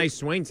Duran had a nice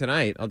swing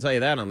tonight. I'll tell you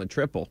that on the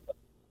triple.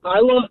 I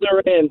love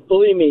Duran.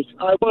 Believe me,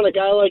 I want a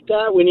guy like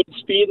that. We need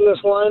speed in this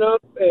lineup,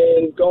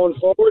 and going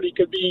forward, he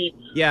could be.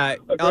 Yeah, a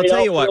great I'll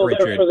tell you what,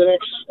 outfielder Richard. for the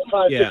next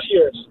 5-6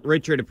 years.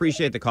 Richard,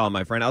 appreciate the call,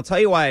 my friend. I'll tell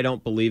you why I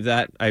don't believe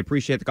that. I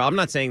appreciate the call. I'm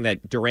not saying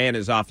that Duran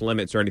is off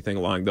limits or anything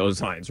along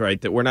those lines, right?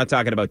 That we're not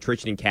talking about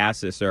Tristan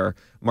Cassis or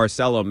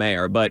Marcelo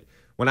Mayer. But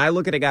when I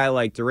look at a guy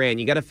like Duran,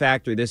 you got to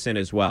factor this in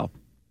as well.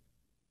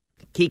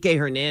 Kike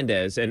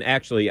Hernandez, and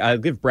actually, I'll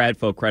give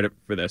Bradfo credit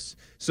for this.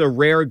 So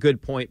rare good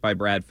point by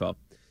Bradfo.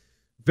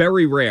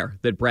 Very rare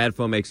that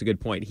Bradfo makes a good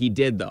point. He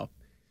did, though.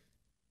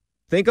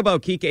 Think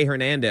about Kike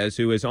Hernandez,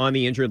 who is on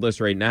the injured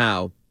list right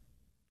now,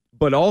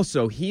 but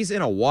also he's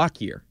in a walk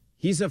year.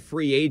 He's a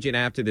free agent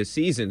after this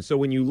season. So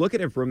when you look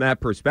at it from that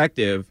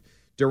perspective,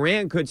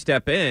 Duran could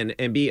step in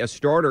and be a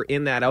starter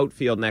in that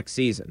outfield next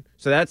season.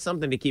 So that's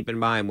something to keep in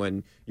mind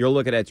when you're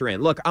looking at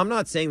Duran. Look, I'm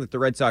not saying that the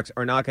Red Sox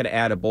are not going to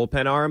add a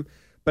bullpen arm,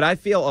 but I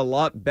feel a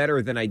lot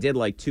better than I did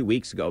like 2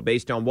 weeks ago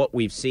based on what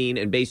we've seen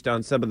and based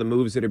on some of the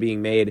moves that are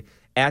being made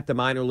at the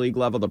minor league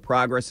level, the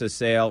progress of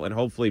Sale and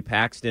hopefully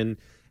Paxton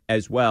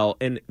as well.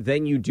 And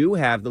then you do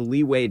have the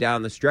leeway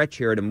down the stretch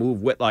here to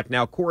move Whitlock.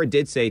 Now, Cora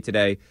did say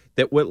today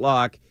that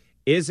Whitlock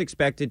is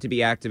expected to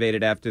be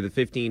activated after the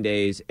 15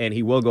 days, and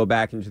he will go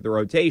back into the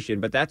rotation,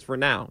 but that's for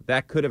now.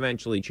 That could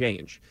eventually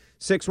change.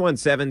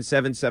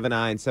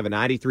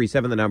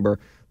 617-779-7937, the number.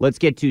 Let's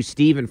get to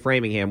Steve in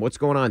Framingham. What's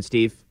going on,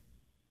 Steve?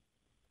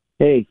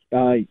 Hey,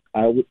 I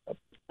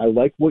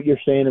like what you're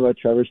saying about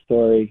Trevor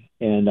Story,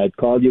 and I'd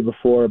called you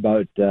before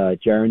about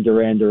Jarren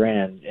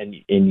Duran,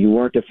 and you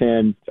weren't a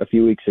fan a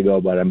few weeks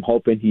ago, but I'm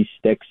hoping he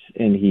sticks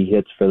and he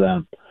hits for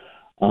them.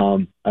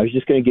 I was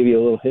just going to give you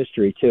a little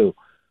history, too.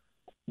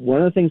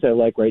 One of the things I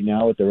like right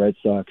now with the Red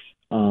Sox,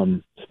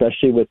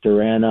 especially with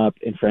Duran up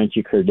and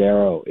Franchi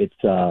Cordero, it's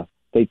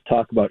they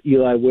talk about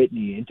Eli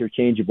Whitney,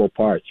 interchangeable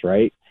parts,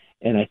 right?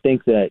 And I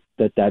think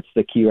that's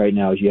the key right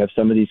now is you have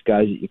some of these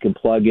guys that you can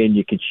plug in.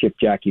 You can ship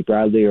Jackie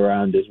Bradley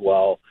around as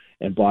well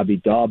and Bobby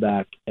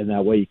Dahlbeck, and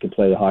that way you can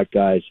play the hot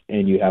guys,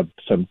 and you have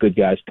some good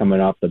guys coming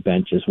off the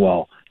bench as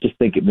well. Just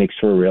think it makes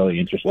for a really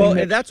interesting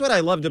mix. That's what I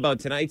loved about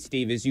tonight,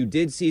 Steve, is you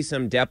did see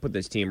some depth with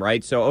this team,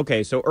 right? So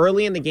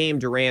early in the game,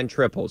 Duran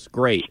triples.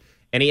 Great.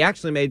 And he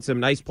actually made some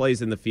nice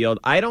plays in the field.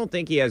 I don't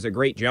think he has a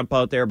great jump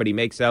out there, but he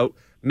makes up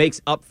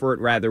for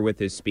it rather with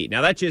his speed.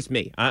 Now, that's just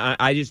me.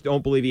 I just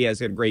don't believe he has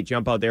a great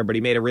jump out there, but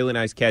he made a really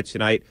nice catch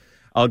tonight.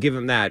 I'll give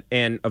him that.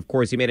 And, of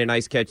course, he made a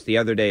nice catch the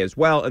other day as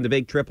well, and the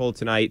big triple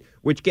tonight,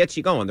 which gets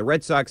you going. The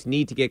Red Sox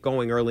need to get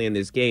going early in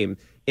this game.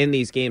 In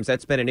these games,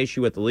 that's been an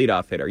issue with the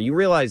leadoff hitter. You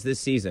realize this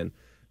season,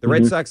 the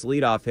Red Sox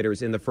leadoff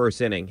hitters in the first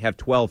inning have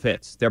 12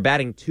 hits. They're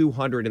batting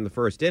 200 in the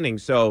first inning,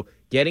 so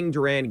getting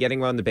Duran,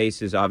 getting around the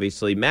base is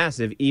obviously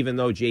massive, even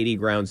though J.D.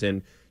 grounds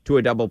in to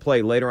a double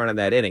play later on in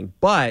that inning.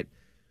 But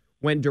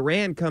when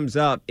Duran comes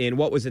up in,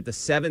 the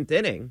seventh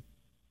inning,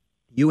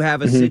 you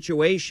have a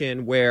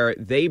situation where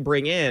they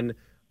bring in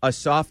a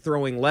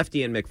soft-throwing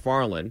lefty in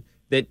McFarland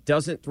that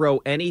doesn't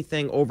throw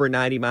anything over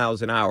 90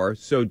 miles an hour,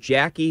 so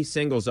Jackie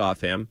singles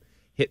off him.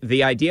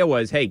 The idea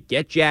was, hey,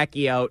 get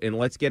Jackie out and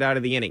let's get out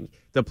of the inning.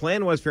 The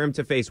plan was for him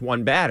to face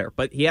one batter,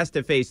 but he has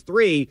to face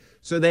three,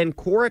 so then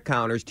Cora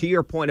counters, to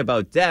your point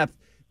about depth,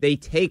 they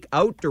take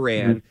out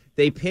Duran,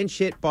 they pinch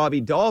hit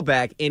Bobby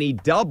Dahlbeck, and he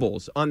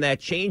doubles on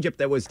that changeup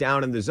that was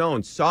down in the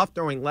zone.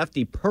 Soft-throwing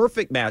lefty,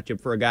 perfect matchup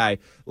for a guy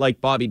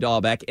like Bobby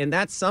Dahlbeck, and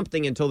that's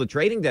something until the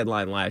trading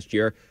deadline last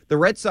year. The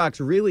Red Sox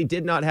really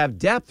did not have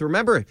depth.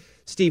 Remember,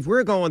 Steve, we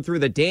were going through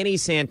the Danny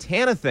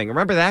Santana thing.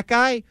 Remember that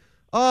guy?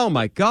 Oh,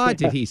 my God,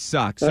 did he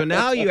suck. So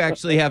now you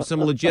actually have some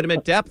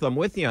legitimate depth. I'm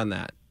with you on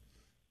that.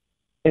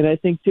 And I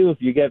think, too,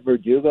 if you get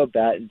Verdugo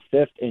batting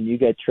fifth and you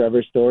get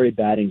Trevor Story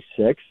batting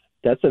sixth,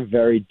 that's a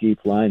very deep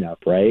lineup,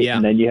 right? Yeah.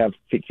 And then you have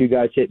a few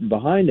guys hitting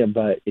behind him.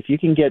 But if you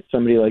can get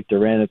somebody like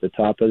Duran at the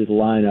top of the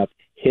lineup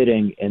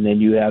hitting, and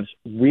then you have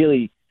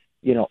really,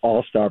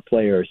 all-star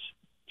players,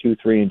 2,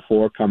 3, and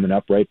 4 coming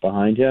up right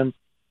behind him,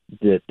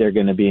 that they're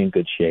going to be in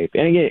good shape.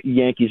 And again,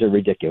 Yankees are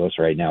ridiculous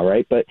right now,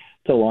 right? But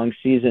it's a long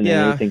season.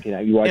 Yeah.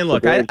 And you watch and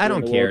look, I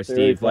don't care,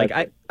 Steve. Like,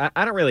 I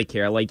don't really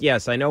care. Like,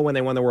 yes, I know when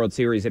they won the World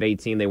Series at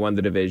 18, they won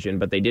the division,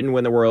 but they didn't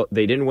win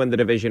the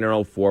division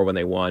in 04 when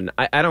they won.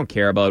 I don't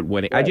care about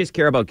winning. Right. I just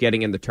care about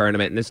getting in the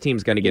tournament, and this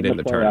team's going to get in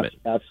the tournament.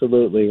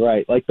 Absolutely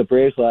right. Like the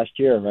Braves last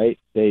year, right?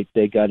 They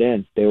got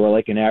in. They were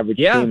like an average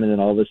team, and then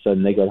all of a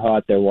sudden they got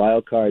hot. They're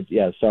wild cards.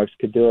 Yeah, the Sox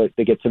could do it.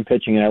 They get some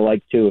pitching, and I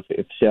like too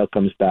if Sale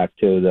comes back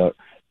too.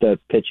 The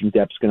pitching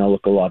depth's going to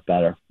look a lot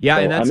better. Yeah,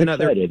 so and that's I'm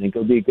another. Excited. I think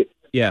it'll be good.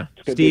 Yeah,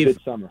 Steve, be a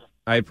good summer.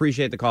 I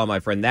appreciate the call, my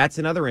friend. That's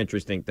another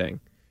interesting thing.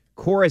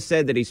 Cora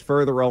said that he's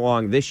further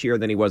along this year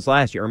than he was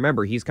last year.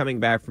 Remember, he's coming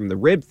back from the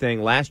rib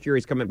thing. Last year,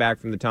 he's coming back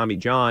from the Tommy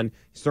John.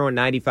 He's throwing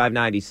 95,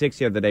 96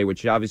 the other day,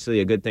 which is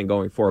obviously a good thing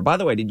going forward. By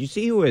the way, did you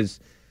see who was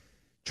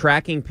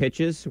tracking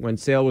pitches when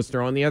Sale was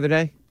throwing the other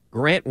day?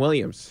 Grant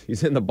Williams.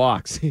 He's in the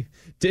box.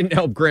 Didn't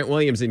help Grant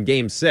Williams in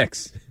Game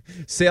 6.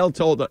 Sale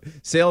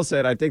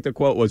said, I think the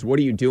quote was, "What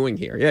are you doing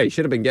here?" Yeah, he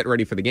should have been getting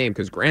ready for the game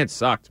because Grant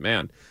sucked,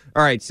 man.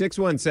 All right,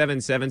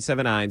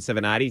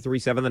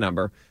 617-779-7937, the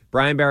number.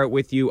 Brian Barrett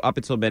with you up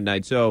until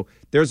midnight. So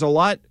there's a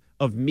lot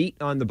of meat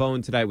on the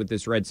bone tonight with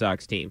this Red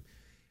Sox team.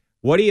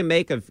 What do you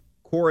make of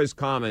Cora's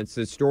comments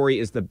that Story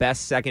is the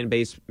best second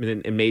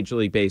baseman in Major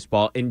League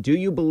Baseball? And do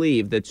you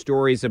believe that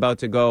Story is about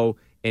to go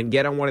and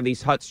get on one of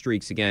these hot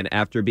streaks again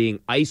after being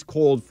ice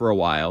cold for a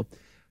while?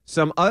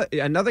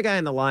 Another guy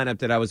in the lineup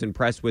that I was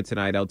impressed with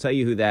tonight, I'll tell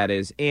you who that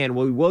is, and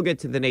we will get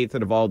to the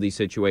Nathan Eovaldi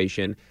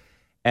situation,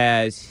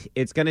 as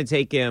it's going to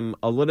take him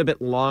a little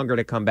bit longer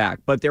to come back.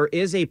 But there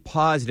is a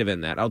positive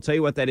in that. I'll tell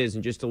you what that is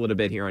in just a little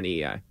bit here on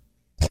EI.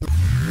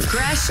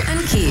 Gresh and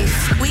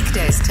Keith,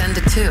 weekdays 10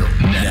 to 2.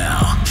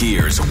 Now,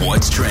 here's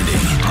what's trending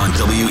on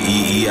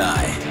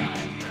WEEI.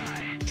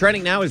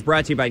 Trending Now is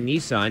brought to you by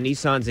Nissan.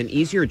 Nissan's an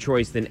easier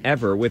choice than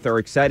ever with our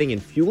exciting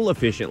and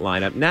fuel-efficient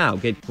lineup. Now,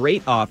 get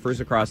great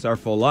offers across our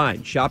full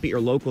line. Shop at your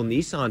local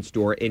Nissan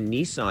store and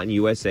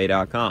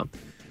NissanUSA.com.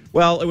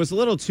 Well, it was a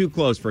little too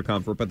close for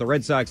comfort, but the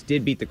Red Sox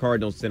did beat the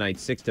Cardinals tonight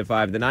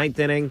 6-5. The ninth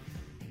inning,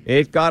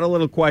 it got a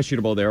little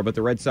questionable there, but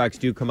the Red Sox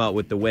do come out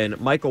with the win.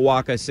 Michael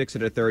Wacha, 6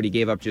 of the 30,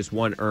 gave up just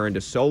one earned,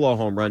 a solo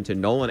home run to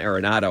Nolan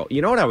Arenado.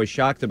 You know what I was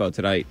shocked about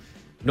tonight?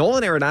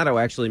 Nolan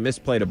Arenado actually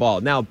misplayed a ball.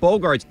 Now,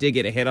 Bogarts did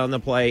get a hit on the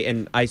play,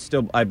 and I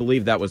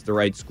believe that was the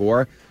right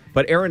score.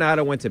 But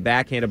Arenado went to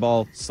backhand a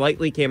ball,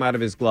 slightly came out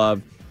of his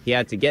glove. He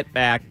had to get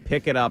back,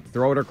 pick it up,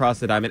 throw it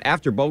across the diamond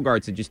after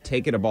Bogarts had just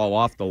taken a ball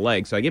off the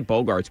leg. So I give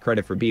Bogarts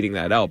credit for beating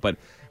that out. But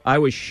I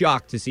was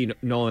shocked to see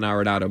Nolan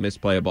Arenado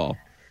misplay a ball.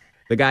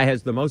 The guy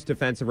has the most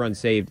defensive runs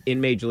saved in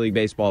Major League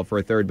Baseball for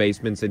a third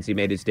baseman since he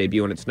made his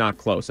debut, and it's not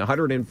close.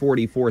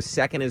 144,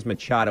 second is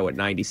Machado at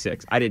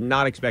 96. I did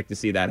not expect to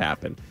see that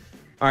happen.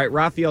 All right,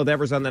 Rafael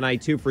Devers on the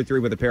night, 2 for 3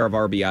 with a pair of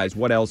RBIs.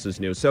 What else is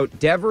new? So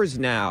Devers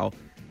now,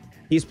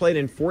 he's played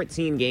in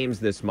 14 games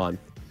this month.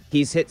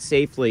 He's hit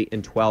safely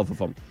in 12 of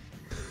them.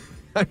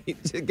 I mean,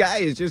 the guy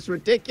is just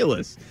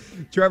ridiculous.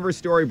 Trevor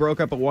Story broke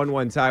up a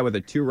 1-1 tie with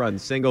a 2-run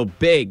single.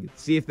 Big.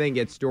 See if they can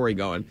get Story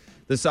going.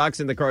 The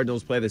Sox and the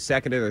Cardinals play the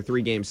second of their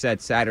 3-game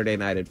set Saturday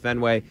night at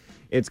Fenway.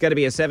 It's going to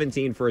be a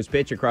 17 first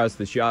pitch across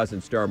the Shaw's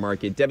and Star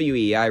Market.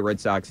 WEI Red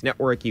Sox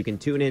Network. You can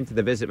tune in to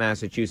the Visit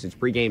Massachusetts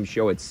pregame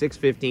show at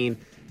 6:15.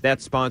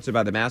 That's sponsored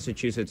by the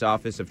Massachusetts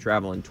Office of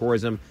Travel and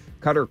Tourism.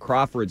 Cutter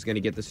Crawford's going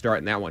to get the start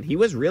in that one. He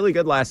was really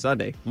good last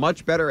Sunday.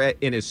 Much better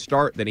in his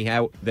start than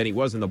he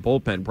was in the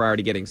bullpen prior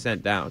to getting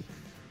sent down.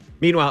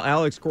 Meanwhile,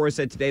 Alex Cora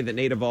said today that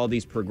Nate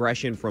Eovaldi's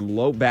progression from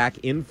low back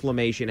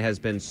inflammation has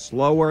been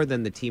slower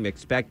than the team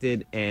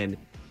expected, and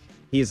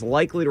he is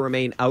likely to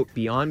remain out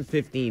beyond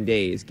 15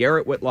 days.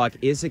 Garrett Whitlock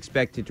is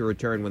expected to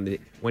return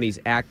when he's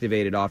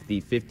activated off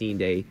the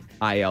 15-day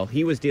IL.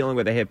 He was dealing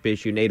with a hip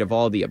issue. Nate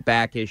Eovaldi, a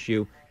back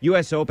issue.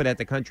 U.S. Open at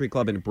the Country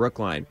Club in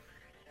Brookline.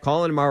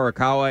 Colin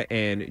Morikawa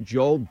and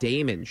Joel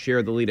Damon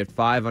share the lead at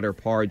 5 under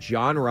par.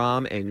 Jon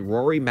Rahm and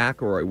Rory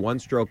McIlroy 1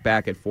 stroke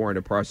back at 4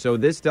 under par. So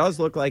this does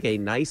look like a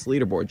nice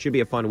leaderboard. Should be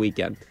a fun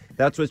weekend.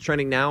 That's what's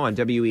trending now on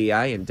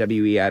WEI and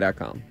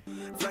WEI.com.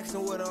 All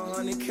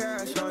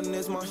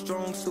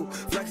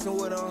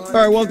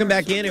right, welcome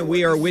back in, and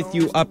we are with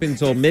you up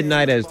until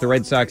midnight as the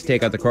Red Sox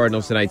take out the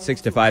Cardinals tonight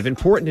 6-5.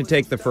 Important to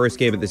take the first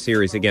game of the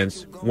series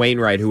against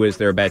Wainwright, who is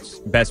their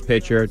best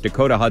pitcher.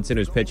 Dakota Hudson,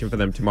 who's pitching for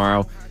them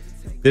tomorrow.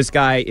 This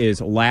guy is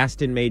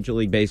last in Major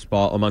League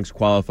Baseball amongst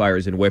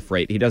qualifiers in whiff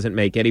rate. He doesn't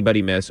make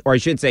anybody miss. Or I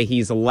should say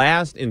he's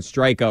last in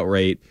strikeout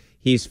rate.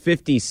 He's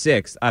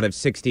 56th out of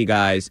 60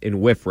 guys in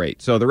whiff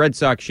rate. So the Red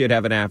Sox should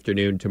have an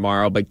afternoon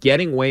tomorrow. But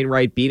beating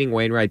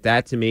Wainwright,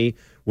 that to me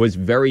was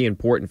very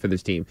important for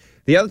this team.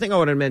 The other thing I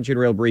want to mention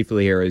real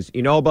briefly here is,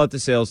 you know about the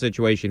Sale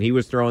situation. He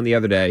was throwing the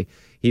other day.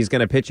 He's going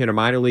to pitch in a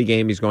minor league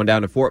game. He's going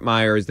down to Fort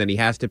Myers. Then he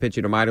has to pitch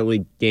in a minor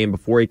league game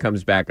before he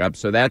comes back up.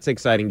 So that's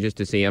exciting just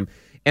to see him.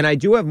 And I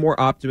do have more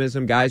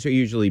optimism. Guys are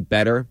usually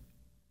better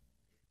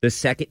the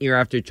second year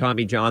after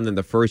Tommy John than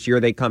the first year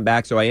they come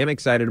back. So I am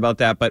excited about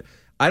that. But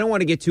I don't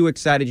want to get too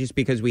excited just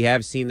because we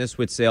have seen this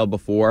with Sale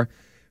before.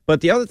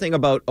 But the other thing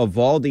about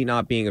Eovaldi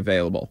not being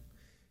available,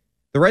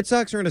 The Red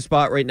Sox are in a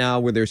spot right now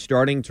where they're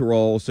starting to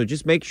roll, so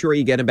just make sure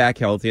you get him back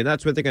healthy, and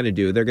that's what they're going to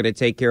do. They're going to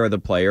take care of the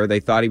player. They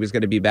thought he was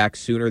going to be back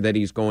sooner than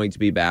he's going to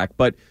be back.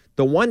 But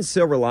the one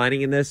silver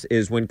lining in this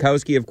is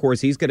Winkowski, of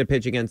course, he's going to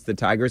pitch against the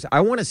Tigers.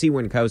 I want to see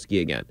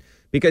Winkowski again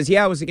because,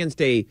 yeah, it was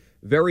against a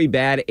very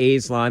bad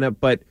A's lineup,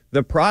 but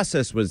the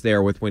process was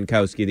there with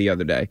Winkowski the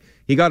other day.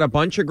 He got a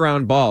bunch of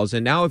ground balls,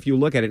 and now if you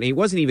look at it, and he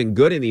wasn't even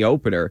good in the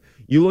opener,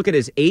 you look at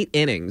his 8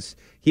 innings,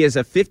 he has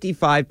a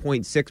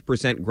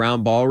 55.6%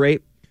 ground ball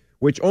rate,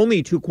 which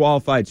only 2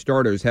 qualified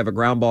starters have a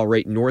ground ball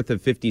rate north of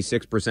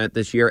 56%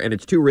 this year, and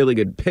it's 2 really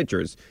good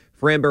pitchers,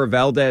 Framber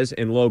Valdez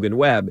and Logan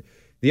Webb.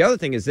 The other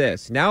thing is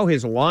this. Now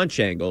his launch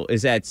angle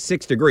is at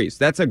 6 degrees.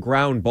 That's a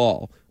ground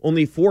ball.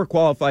 Only 4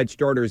 qualified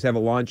starters have a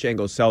launch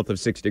angle south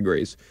of 6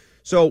 degrees.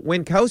 So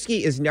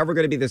Winkowski is never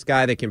going to be this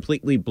guy that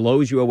completely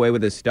blows you away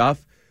with his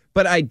stuff,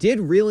 but I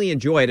did really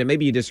enjoy it, and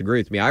maybe you disagree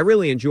with me. I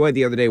really enjoyed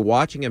the other day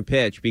watching him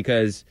pitch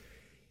because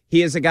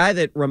he is a guy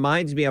that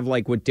reminds me of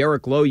like what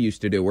Derek Lowe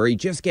used to do, where he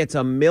just gets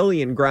a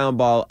million ground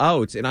ball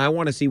outs, and I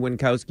want to see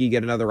Winkowski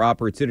get another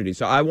opportunity.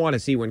 So I want to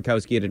see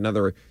Winkowski get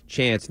another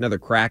chance, another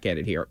crack at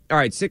it here. All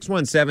right,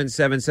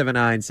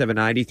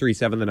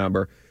 617-779-7937, the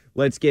number.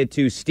 Let's get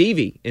to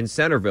Stevie in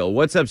Centerville.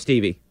 What's up,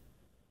 Stevie?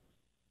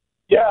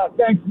 Yeah,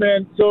 thanks,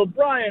 man. So,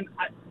 Brian,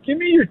 give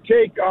me your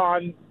take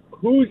on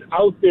who's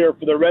out there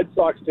for the Red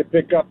Sox to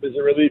pick up as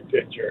a relief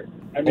pitcher.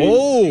 I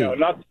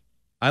mean,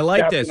 I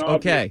like this.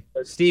 Okay,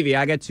 Stevie,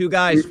 I got 2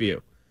 guys for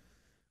you.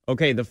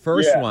 Okay, the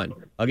first one,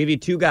 I'll give you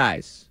 2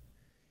 guys.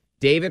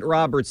 David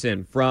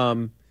Robertson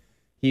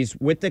he's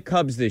with the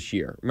Cubs this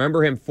year.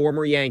 Remember him,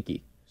 former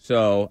Yankee.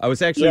 So I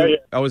was actually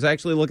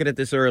looking at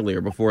this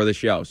earlier before the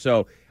show.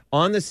 So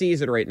on the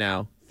season right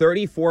now,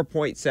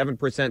 34.7%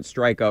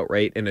 strikeout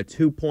rate and a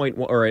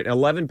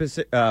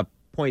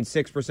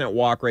 11.6%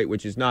 walk rate,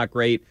 which is not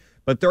great,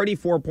 but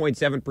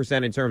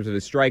 34.7% in terms of the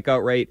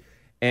strikeout rate.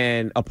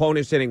 And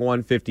opponents hitting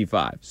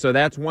 155. So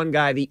that's one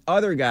guy. The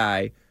other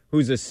guy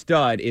who's a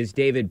stud is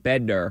David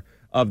Bednar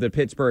of the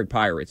Pittsburgh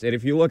Pirates. And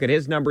if you look at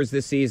his numbers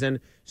this season,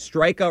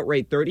 strikeout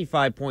rate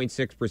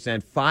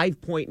 35.6%,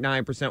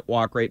 5.9%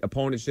 walk rate,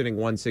 opponents hitting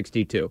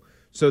 162.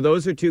 So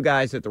those are 2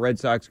 guys that the Red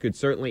Sox could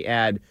certainly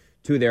add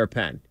to their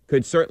pen.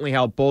 Could certainly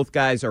help. Both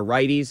guys are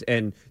righties,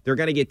 and they're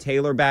going to get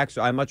Taylor back,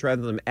 so I'd much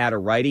rather them add a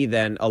righty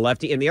than a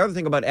lefty. And the other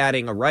thing about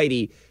adding a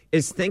righty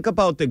is think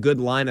about the good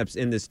lineups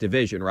in this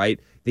division, right?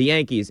 The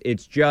Yankees,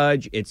 it's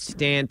Judge, it's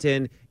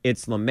Stanton,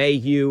 it's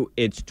LeMahieu,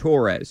 it's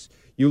Torres.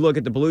 You look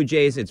at the Blue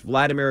Jays, it's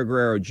Vladimir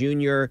Guerrero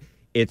Jr.,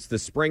 it's the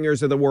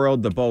Springers of the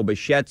world, the Bo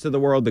Bichette's of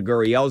the world, the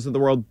Gurriels of the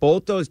world.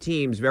 Both those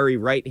teams very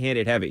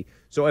right-handed heavy.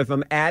 So if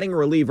I'm adding a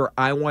reliever,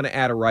 I want to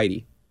add a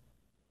righty.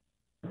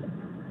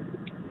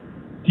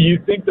 Do you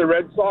think the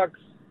Red Sox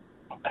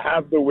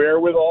have the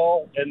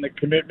wherewithal and the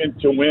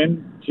commitment to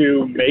win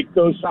to make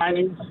those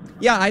signings?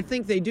 Yeah, I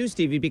think they do,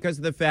 Stevie, because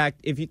of the fact,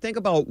 if you think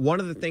about one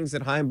of the things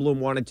that Chaim Bloom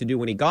wanted to do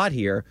when he got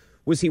here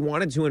was he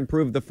wanted to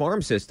improve the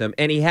farm system,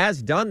 and he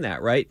has done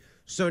that, right?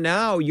 So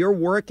now you're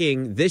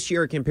working this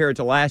year compared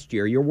to last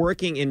year. You're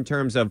working in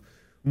terms of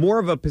more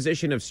of a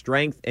position of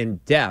strength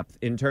and depth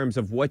in terms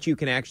of what you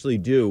can actually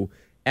do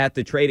at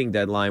the trading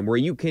deadline, where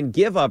you can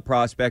give up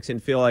prospects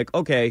and feel like,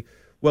 okay,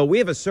 well, we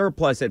have a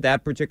surplus at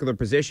that particular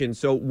position,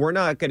 so we're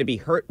not going to be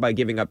hurt by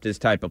giving up this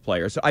type of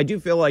player. So I do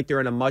feel like they're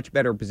in a much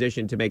better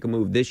position to make a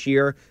move this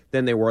year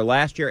than they were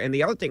last year. And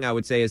the other thing I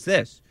would say is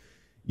this.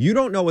 You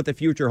don't know what the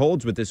future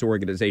holds with this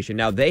organization.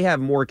 Now, they have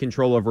more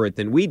control over it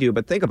than we do,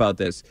 but think about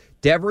this.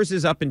 Devers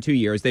is up in 2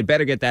 years. They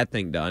better get that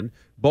thing done.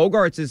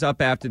 Bogarts is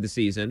up after the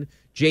season.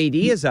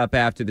 JD is up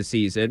after the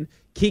season.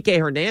 Kike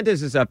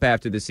Hernandez is up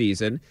after the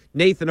season.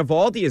 Nathan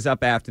Eovaldi is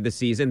up after the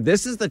season.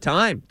 This is the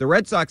time. The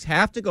Red Sox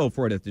have to go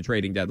for it at the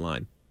trading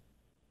deadline.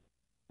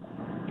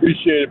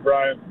 Appreciate it,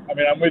 Brian. I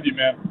mean, I'm with you,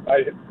 man.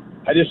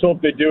 I just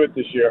hope they do it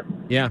this year.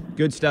 Yeah,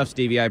 good stuff,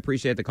 Stevie. I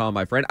appreciate the call,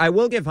 my friend. I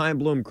will give Chaim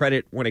Bloom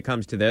credit when it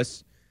comes to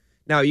this.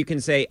 Now, you can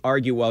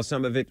argue, well,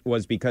 some of it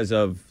was because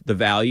of the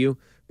value,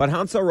 but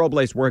Hansel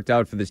Robles worked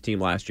out for this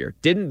team last year.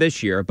 Didn't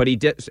this year, but he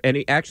did, and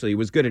he actually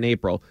was good in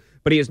April,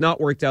 but he has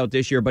not worked out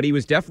this year, but he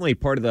was definitely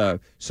part of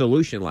the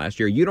solution last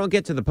year. You don't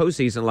get to the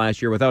postseason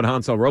last year without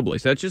Hansel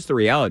Robles. That's just the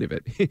reality of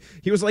it.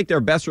 He was like their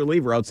best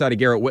reliever outside of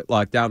Garrett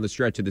Whitlock down the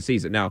stretch of the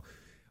season. Now,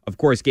 of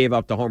course, gave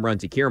up the home run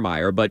to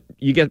Kiermaier, but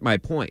you get my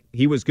point.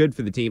 He was good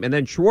for the team. And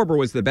then Schwarber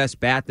was the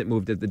best bat that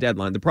moved at the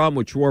deadline. The problem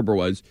with Schwarber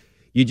was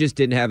you just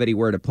didn't have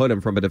anywhere to put him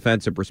from a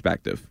defensive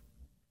perspective.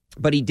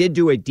 But he did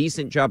do a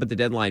decent job at the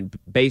deadline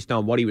based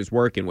on what he was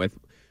working with.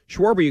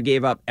 Schwarber, you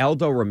gave up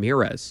Aldo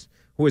Ramirez,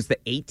 who was the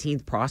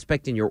 18th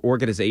prospect in your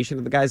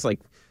organization. The guy's like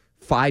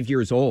 5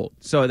 years old.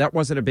 So that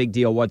wasn't a big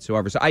deal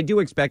whatsoever. So I do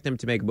expect them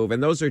to make a move.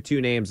 And those are 2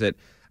 names that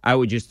I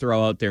would just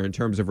throw out there in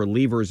terms of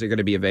relievers that are going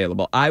to be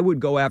available. I would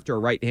go after a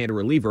right-handed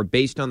reliever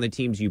based on the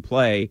teams you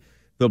play,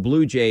 the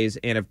Blue Jays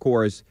and, of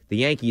course, the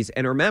Yankees.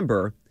 And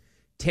remember,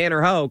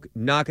 Tanner Houck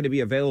not going to be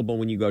available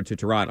when you go to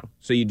Toronto.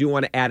 So you do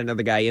want to add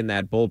another guy in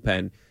that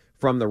bullpen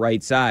from the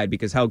right side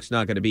because Houck's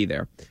not going to be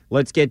there.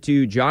 Let's get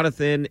to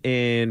Jonathan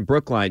in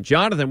Brookline.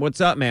 Jonathan,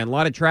 what's up, man? A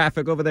lot of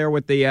traffic over there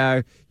with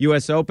the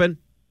U.S. Open?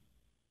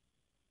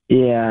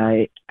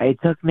 Yeah, it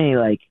took me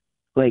like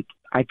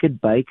I could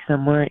bike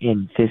somewhere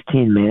in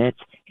 15 minutes.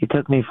 It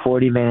took me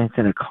 40 minutes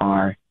in a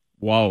car.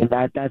 Whoa.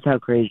 And that's how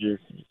crazy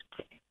this is.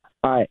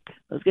 All right,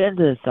 let's get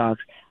into the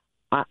Sox.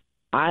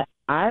 I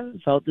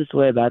haven't felt this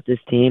way about this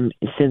team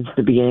since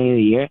the beginning of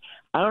the year.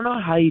 I don't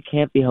know how you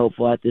can't be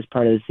hopeful at this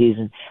part of the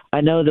season.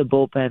 I know the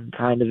bullpen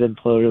kind of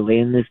imploded late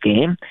in this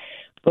game,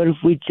 but if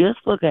we just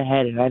look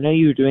ahead, and I know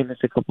you were doing this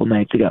a couple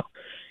nights ago,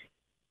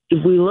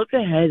 if we look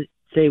ahead,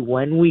 say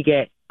when we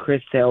get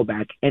Chris Sale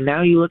back, and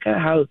now you look at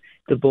how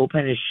the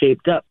bullpen is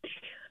shaped up,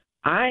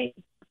 I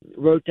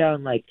wrote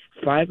down like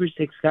 5 or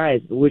 6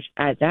 guys, which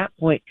at that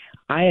point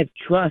I have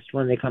trust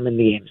when they come in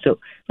the game. So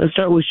let's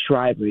start with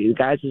Schreiber. The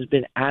guy has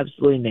been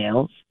absolutely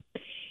nails.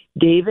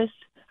 Davis,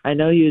 I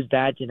know he was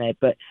bad tonight,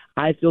 but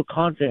I feel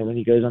confident when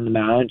he goes on the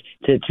mound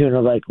to the tune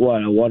of like,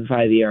 what, a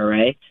 1.5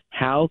 ERA.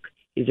 Houck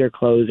is their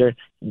closer.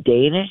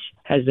 Danish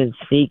has been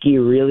sneaky,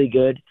 really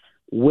good.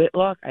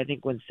 Whitlock, I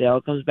think when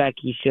Sale comes back,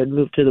 he should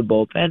move to the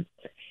bullpen.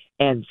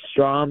 And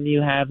Strom,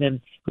 you have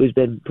him, who's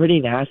been pretty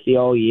nasty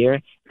all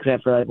year,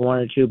 except for like 1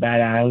 or 2 bad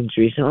outings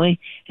recently.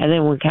 And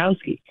then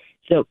Winkowski.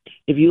 So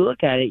if you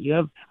look at it, you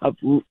have a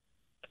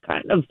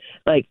kind of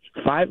like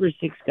 5 or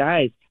 6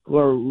 guys who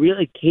are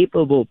really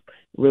capable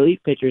relief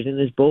pitchers in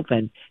this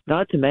bullpen,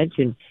 not to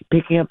mention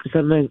picking up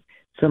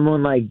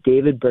someone like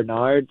David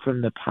Bernard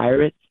from the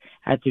Pirates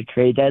at the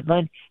trade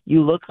deadline.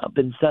 You look up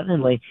and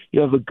suddenly you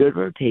have a good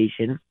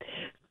rotation,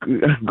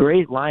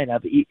 great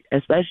lineup,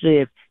 especially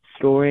if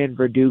Story and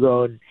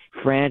Verdugo and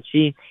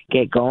Franchi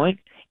get going,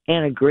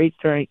 and a great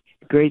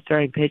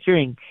starting pitcher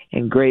and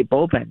great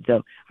bullpen.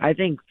 So I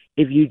think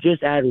if you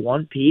just add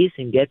one piece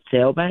and get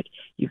Sale back,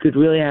 you could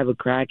really have a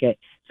crack at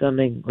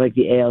something like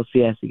the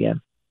ALCS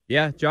again.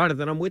 Yeah,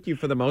 Jonathan, I'm with you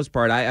for the most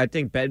part. I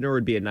think Bednar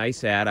would be a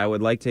nice add. I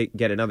would like to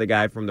get another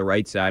guy from the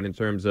right side in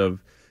terms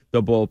of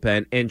the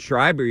bullpen. And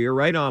Schreiber, you're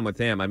right on with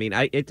him. I mean,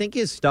 I think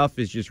his stuff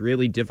is just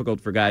really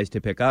difficult for guys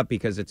to pick up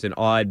because it's an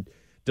odd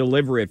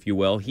delivery, if you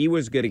will. He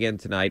was good again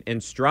tonight.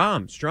 And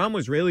Strom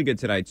was really good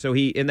tonight. So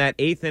in that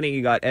 8th inning,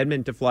 he got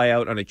Edman to fly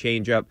out on a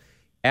changeup.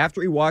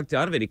 After he walked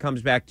out of it, he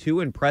comes back 2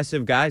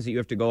 impressive guys that you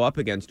have to go up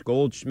against,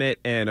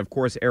 Goldschmidt and, of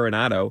course,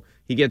 Arenado.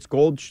 He gets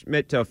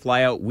Goldschmidt to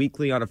fly out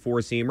weakly on a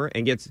 4-seamer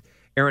and gets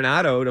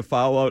Arenado to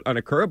follow out on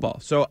a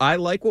curveball. So I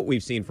like what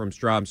we've seen from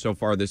Strom so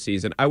far this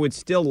season. I would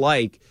still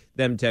like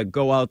them to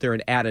go out there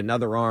and add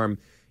another arm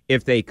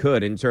if they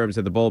could in terms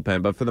of the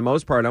bullpen. But for the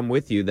most part, I'm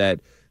with you that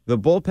the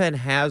bullpen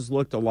has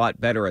looked a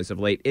lot better as of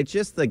late. It's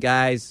just the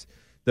guys,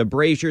 the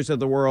Braziers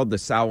of the world, the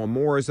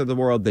Sawamores of the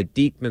world, the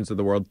Diekmans of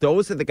the world.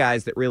 Those are the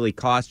guys that really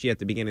cost you at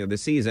the beginning of the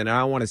season, and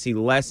I want to see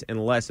less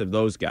and less of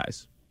those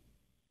guys.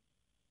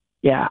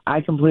 Yeah,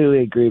 I completely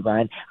agree,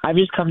 Brian. I've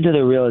just come to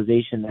the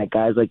realization that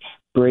guys like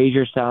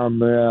Brazier,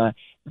 Sawamura,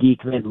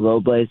 Diekman,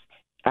 Robles,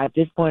 at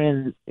this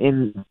point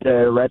in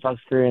the Red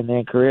Sox career and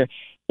their career,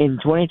 in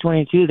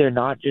 2022, they're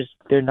not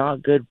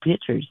good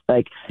pitchers.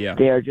 Like,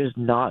 They are just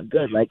not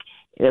good. Like,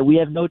 we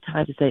have no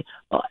time to say,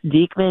 oh,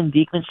 Diekman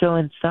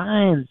showing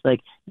signs. Like,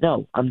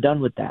 no, I'm done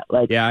with that.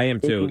 Like, yeah, I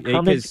am too.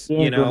 Because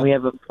when we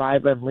have a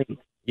 5-run lead.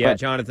 Yeah,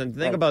 Jonathan, the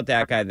thing about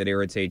that guy that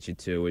irritates you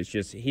too is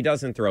just he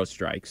doesn't throw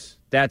strikes.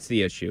 That's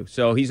the issue.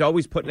 So he's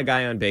always putting a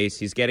guy on base.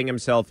 He's getting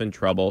himself in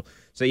trouble.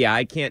 So, yeah,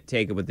 I can't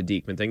take it with the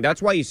Diekman thing.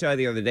 That's why you saw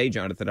the other day,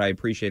 Jonathan, I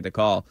appreciate the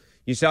call.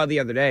 You saw the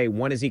other day,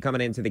 when is he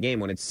coming into the game?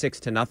 When it's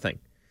 6-0.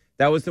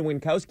 That was the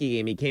Winkowski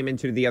game he came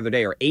into the other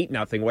day, or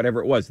 8-0,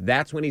 whatever it was.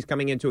 That's when he's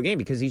coming into a game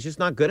because he's just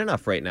not good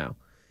enough right now.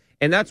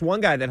 And that's one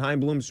guy that Chaim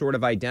Bloom sort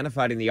of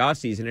identified in the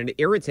offseason, and it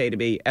irritated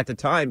me at the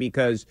time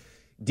because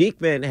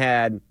Diekman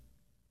had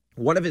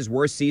one of his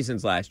worst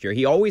seasons last year.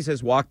 He always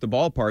has walked the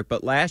ballpark,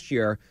 but last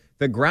year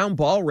the ground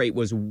ball rate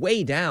was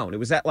way down. It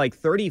was at like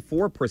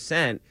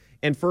 34%,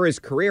 and for his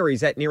career,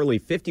 he's at nearly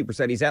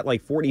 50%. He's at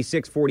like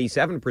 46,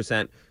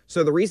 47%.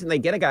 So the reason they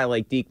get a guy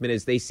like Diekman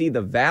is they see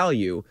the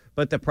value,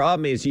 but the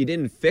problem is you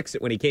didn't fix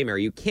it when he came here.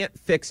 You can't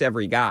fix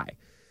every guy.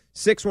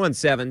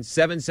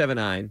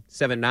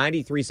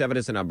 617-779-7937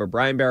 is the number.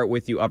 Brian Barrett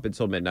with you up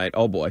until midnight.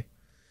 Oh, boy.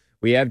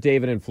 We have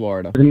David in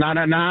Florida.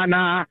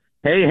 Nah.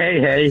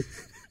 Hey.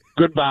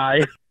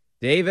 Goodbye.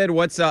 David,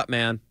 what's up,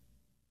 man?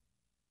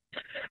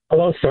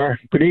 Hello, sir.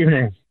 Good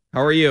evening.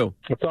 How are you?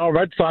 It's all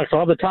Red Sox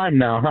all the time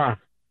now, huh?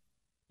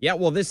 Yeah,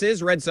 well, this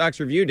is Red Sox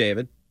Review,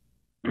 David.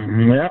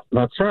 Yeah,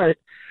 that's right.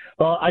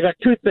 Well, I got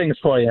 2 things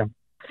for you.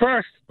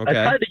 First, I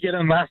tried to get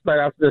in last night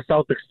after the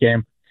Celtics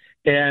game,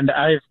 and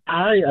I'm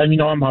a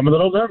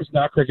little nervous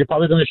now because you're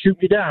probably going to shoot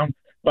me down,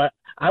 but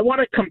I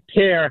want to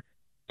compare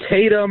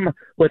Tatum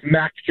with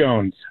Mac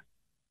Jones.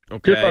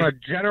 Okay. Just on a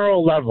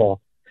general level.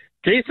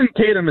 Jason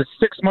Tatum is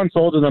 6 months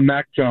older than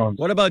Mac Jones.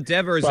 What about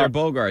Devers or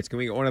Bogarts? Can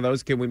we get one of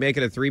those? Can we make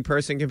it a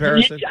 3-person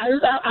comparison?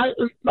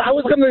 I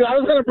was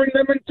gonna bring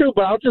them in too,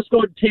 but I'll just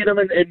go with Tatum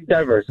and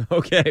Devers.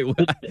 Okay,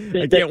 well,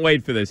 I can't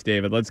wait for this,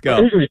 David. Let's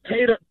go.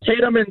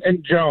 Tatum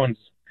and Jones.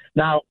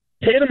 Now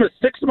Tatum is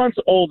 6 months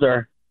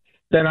older,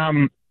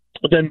 than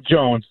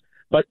Jones.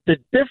 But the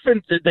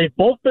difference is they've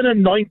both been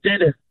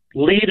anointed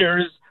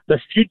leaders, the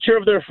future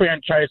of their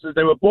franchises.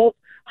 They were both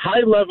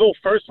high-level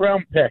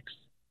first-round picks.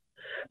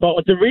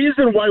 But the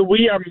reason why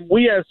we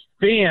as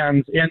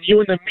fans and you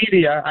in the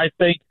media, I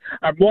think,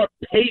 are more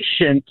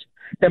patient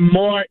and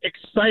more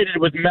excited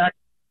with Mac.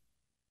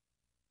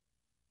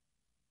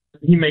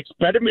 He makes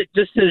better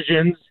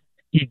decisions.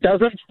 He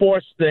doesn't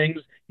force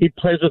things. He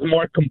plays with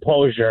more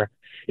composure.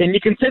 And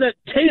you can say that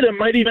Tatum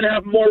might even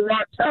have more raw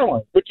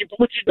talent, which he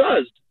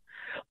does.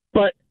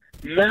 But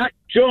Mac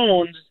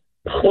Jones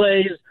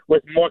plays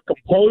with more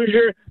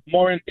composure,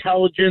 more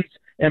intelligence,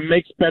 and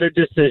makes better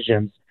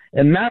decisions.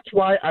 And that's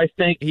why I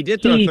think he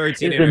did throw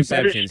 13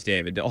 interceptions,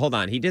 David. Hold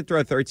on. He did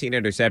throw 13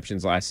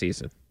 interceptions last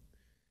season.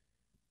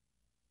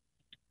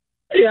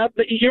 Yeah,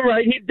 you're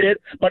right. He did.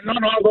 But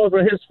not all those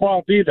were his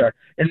fault either.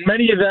 And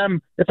many of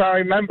them, if I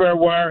remember,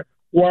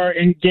 were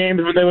in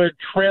games when they were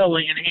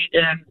trailing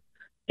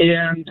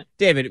and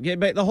David,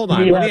 but hold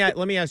on.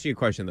 Let me ask you a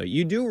question, though.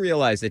 You do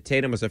realize that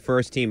Tatum was a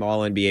first-team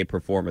All-NBA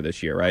performer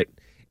this year, right?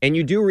 And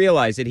you do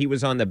realize that he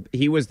was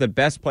the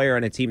best player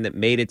on a team that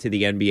made it to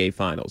the NBA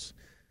Finals.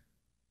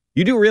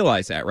 You do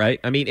realize that, right?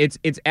 I mean,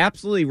 it's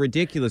absolutely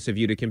ridiculous of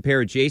you to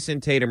compare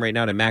Jason Tatum right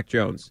now to Mac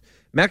Jones.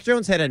 Mac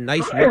Jones had a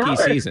nice rookie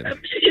season.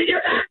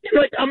 You're acting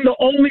like I'm the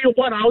only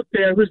one out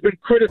there who's been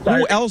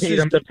criticizing Who else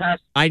Tatum the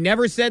past. I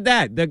never said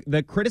that.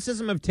 The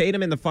criticism of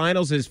Tatum in the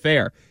finals is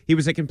fair. He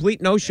was a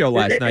complete no-show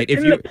last night.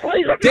 David,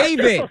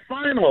 the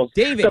finals,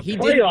 David, the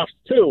playoffs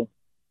too.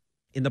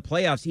 In the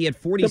playoffs, he had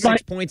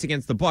 46 points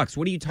against the Bucks.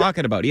 What are you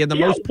talking about? He had the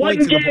most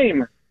points in the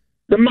game.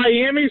 The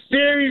Miami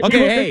series.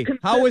 Okay, hey,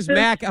 how was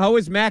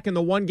Mac in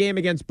the one game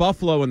against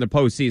Buffalo in the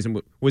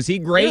postseason? Was he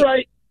great? You're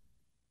right.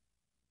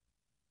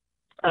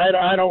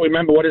 I don't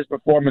remember what his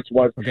performance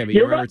was. Okay, but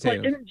you're right.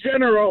 But in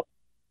general,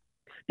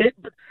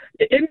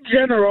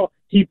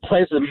 he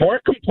plays with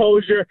more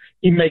composure.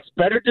 He makes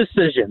better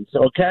decisions.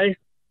 Okay.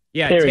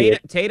 Yeah,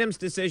 Tatum's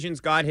decisions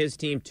got his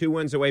team 2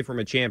 wins away from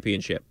a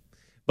championship.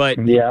 But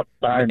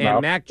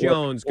and Mac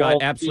Jones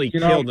got absolutely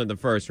killed in the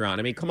first round.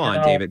 I mean, come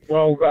on, David.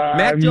 Well,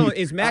 Mac Jones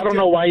I don't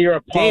know why you're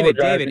apologizing.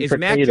 David, is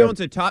Mac Jones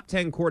a top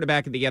 10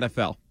 quarterback in the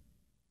NFL?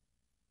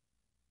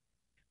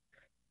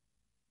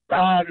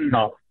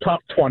 No,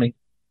 top 20.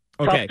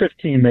 Okay. Top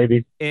 15,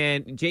 maybe.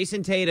 And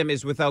Jason Tatum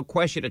is without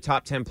question a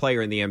top 10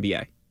 player in the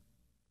NBA.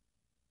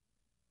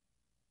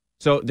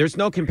 So there's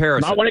no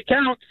comparison. Not when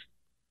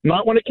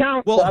it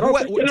counts.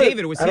 Well,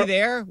 David, was he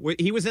there?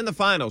 He was in the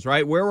finals,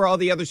 right? Where were all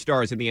the other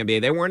stars in the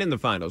NBA? They weren't in the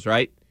finals,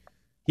 right?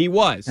 He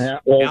was. Yeah,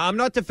 well, now, I'm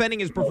not defending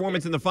his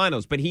performance in the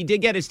finals, but he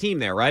did get his team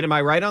there, right? Am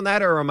I right on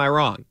that, or am I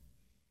wrong?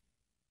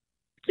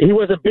 He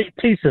was a big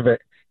piece of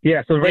it.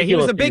 Yes, he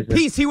was a big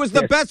piece. He was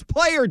the best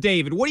player,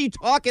 David. What are you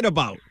talking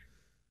about?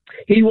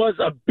 He was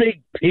a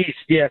big piece,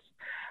 yes.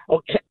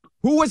 Okay.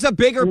 Who was a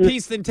bigger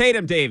piece than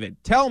Tatum,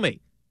 David? Tell me.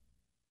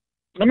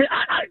 I mean,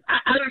 I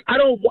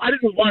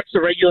didn't watch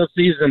the regular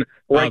season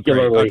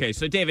regularly. Okay,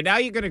 so David, now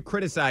you're going to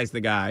criticize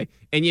the guy,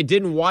 and you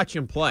didn't watch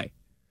him play.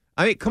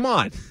 I mean, come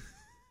on.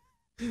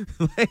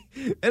 That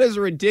is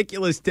a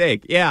ridiculous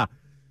take. Yeah.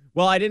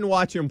 Well, I didn't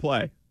watch him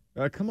play.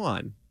 Come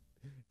on.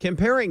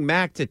 Comparing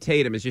Mac to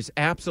Tatum is just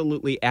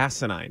absolutely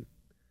asinine.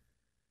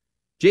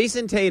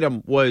 Jason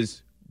Tatum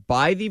was,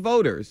 by the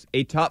voters,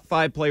 a top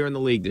 5 player in the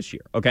league this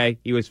year. Okay?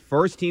 He was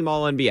first team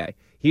All-NBA.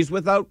 He's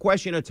without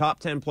question a top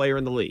 10 player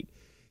in the league.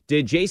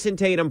 Did Jason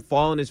Tatum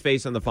fall on his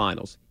face in the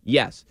finals?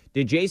 Yes.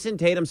 Did Jason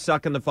Tatum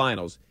suck in the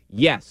finals?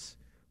 Yes.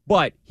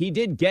 But he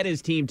did get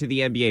his team to the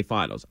NBA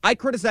Finals. I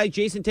criticized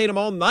Jason Tatum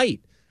all night.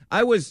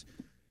 I was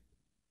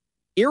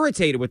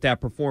irritated with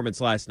that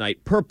performance last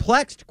night.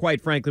 Perplexed,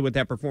 quite frankly, with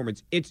that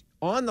performance. It's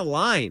on the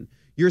line.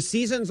 Your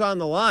season's on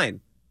the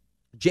line.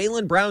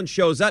 Jaylen Brown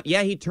shows up.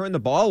 Yeah, he turned the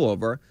ball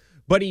over,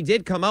 but he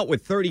did come out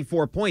with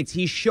 34 points.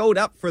 He showed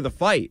up for the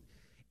fight.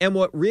 And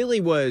what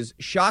really was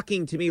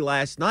shocking to me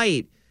last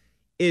night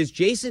is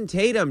Jason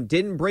Tatum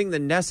didn't bring the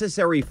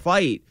necessary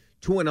fight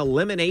to an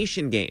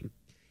elimination game.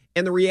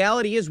 And the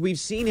reality is we've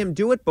seen him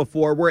do it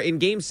before, where in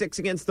Game 6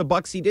 against the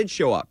Bucks, he did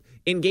show up.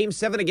 In Game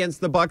 7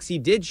 against the Bucks, he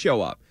did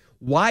show up.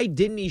 Why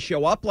didn't he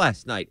show up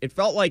last night? It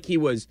felt like he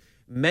was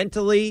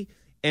mentally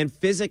and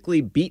physically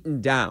beaten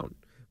down.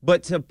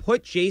 But to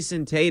put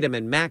Jason Tatum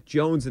and Mac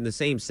Jones in the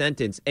same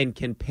sentence and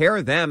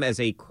compare them as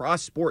a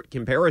cross-sport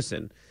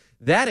comparison,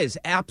 that is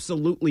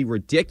absolutely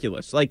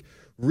ridiculous. Like,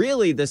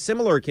 really, the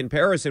similar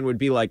comparison would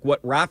be like what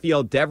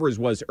Rafael Devers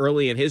was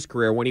early in his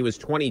career when he was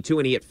 22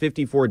 and he hit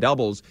 54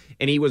 doubles,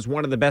 and he was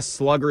one of the best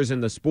sluggers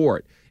in the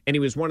sport. And he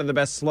was one of the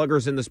best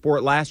sluggers in the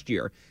sport last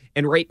year.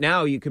 And right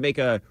now, you could make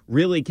a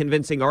really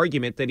convincing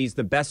argument that he's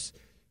the best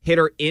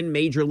hitter in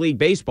Major League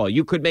Baseball.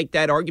 You could make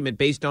that argument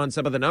based on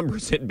some of the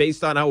numbers and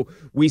based on how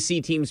we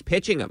see teams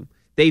pitching him.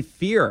 They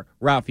fear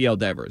Rafael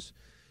Devers.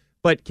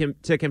 But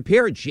to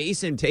compare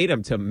Jason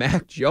Tatum to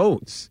Mac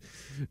Jones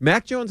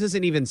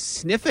isn't even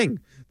sniffing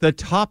the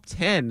top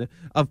 10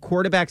 of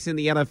quarterbacks in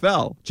the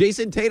NFL.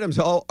 Jason Tatum's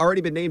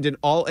already been named an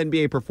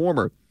All-NBA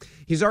performer.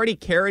 He's already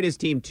carried his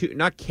team to,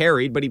 not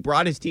carried, but he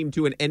brought his team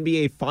to an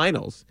NBA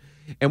Finals.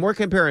 And we're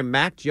comparing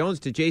Mac Jones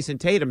to Jason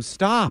Tatum.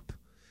 Stop.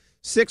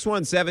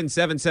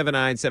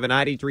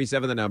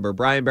 617-779-7937, the number.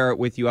 Brian Barrett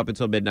with you up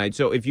until midnight.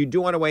 So if you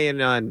do want to weigh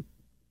in on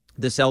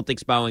the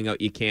Celtics bowing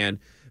out, you can.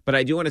 But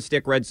I do want to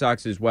stick Red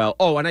Sox as well.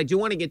 Oh, and I do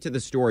want to get to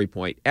the story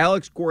point.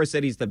 Alex Cora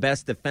said he's the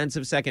best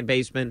defensive second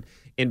baseman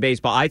in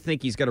baseball. I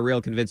think he's got a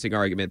real convincing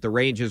argument. The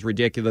range is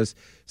ridiculous.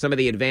 Some of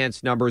the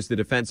advanced numbers, the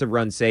defensive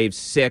run saves,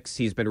 6.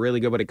 He's been really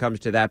good when it comes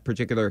to that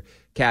particular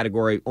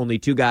category. Only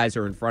 2 guys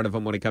are in front of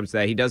him when it comes to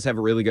that. He does have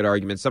a really good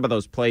argument. Some of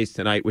those plays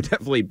tonight would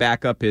definitely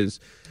back up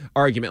his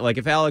argument. Like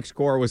if Alex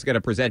Cora was going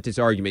to present his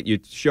argument,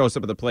 you'd show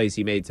some of the plays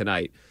he made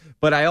tonight.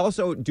 But I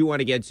also do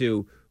want to get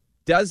to,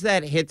 does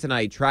that hit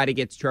tonight try to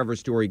get Trevor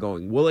Story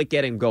going? Will it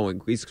get him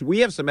going? We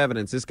have some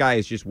evidence. This guy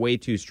is just way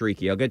too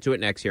streaky. I'll get to it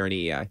next here on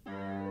EI.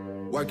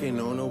 Working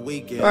on a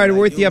weekend. All right,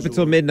 we're with you up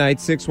until midnight.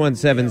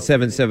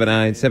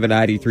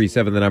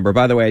 617-779-7937, the number.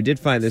 By the way, I did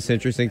find this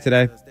interesting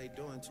today.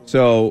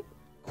 So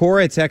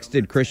Cora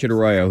texted Christian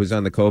Arroyo, who's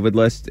on the COVID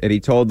list, and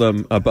he told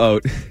them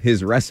about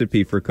his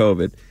recipe for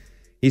COVID.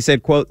 He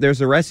said, quote,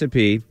 "There's a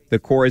recipe the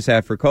Coras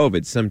have for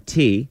COVID. Some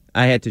tea.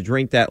 I had to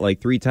drink that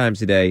like 3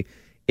 times a day.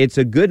 It's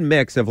a good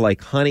mix of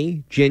like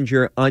honey,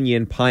 ginger,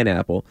 onion,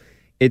 pineapple.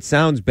 It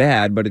sounds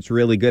bad, but it's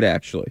really good,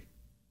 actually."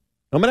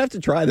 I'm going to have to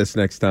try this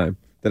next time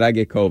that I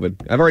get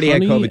COVID. I've already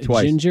had COVID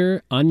twice.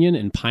 Ginger, onion,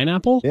 and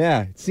pineapple?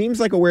 Yeah. It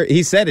seems like a weird...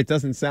 He said it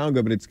doesn't sound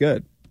good, but it's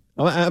good.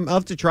 I'll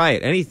have to try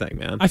it. Anything,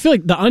 man. I feel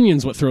like the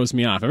onion's what throws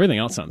me off. Everything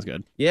else sounds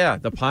good. Yeah.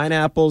 The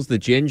pineapples, the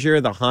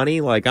ginger, the honey.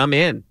 Like, I'm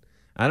in.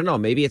 I don't know.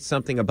 Maybe it's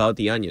something about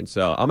the onion.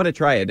 So I'm going to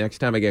try it next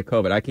time I get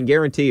COVID. I can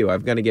guarantee you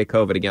I'm going to get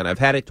COVID again. I've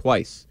had it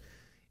twice.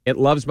 It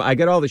loves I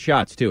get all the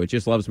shots, too. It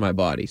just loves my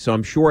body. So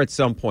I'm sure at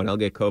some point I'll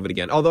get COVID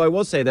again. Although I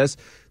will say this,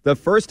 the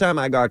first time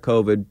I got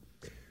COVID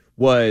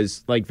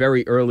was like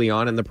very early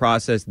on in the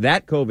process.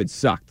 That COVID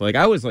sucked. Like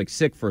I was like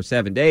sick for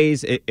 7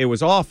 days. It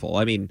was awful.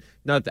 I mean,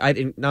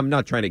 I'm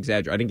not trying to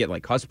exaggerate. I didn't get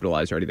like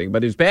hospitalized or anything,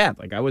 but it was bad.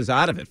 Like I was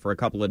out of it for a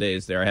couple of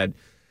days there. I had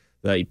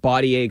the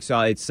body aches.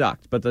 It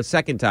sucked. But the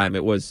second time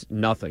it was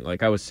nothing.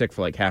 Like I was sick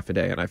for like half a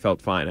day and I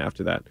felt fine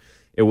after that.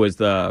 It was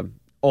the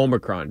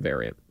Omicron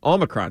variant.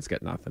 Omicron's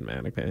got nothing,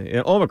 man.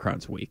 Okay?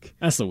 Omicron's weak.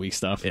 That's the weak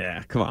stuff.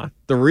 Yeah, come on.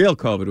 The real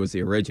COVID was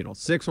the original.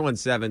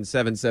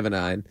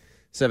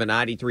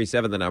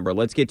 617-779-7937, the number.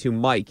 Let's get to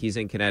Mike. He's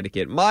in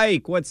Connecticut.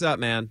 Mike, what's up,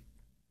 man?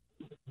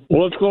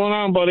 What's going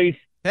on, buddy?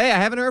 Hey, I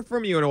haven't heard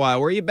from you in a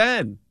while. Where you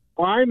been?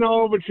 I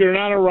know, but you're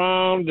not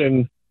around,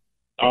 and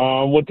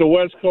with the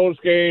West Coast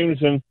games,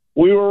 and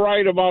we were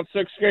right about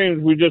 6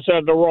 games. We just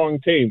had the wrong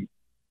team.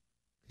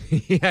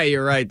 Yeah,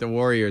 you're right. The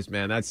Warriors,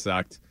 man. That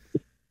sucked.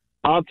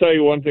 I'll tell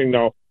you one thing,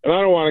 though, and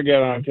I don't want to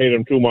get on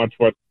Tatum too much,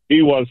 but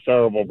he was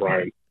terrible,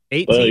 Brian.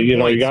 18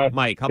 points.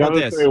 Mike, how about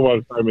this?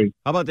 How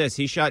about this?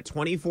 He shot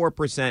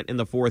 24% in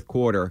the fourth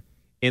quarter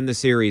in the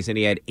series, and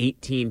he had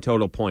 18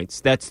 total points.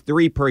 That's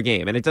 3 per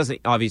game, and it doesn't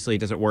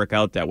work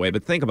out that way,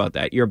 but think about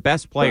that. Your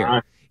best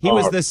player. He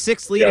was the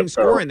 6th leading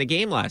scorer in the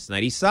game last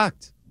night. He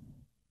sucked.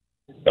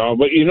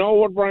 But you know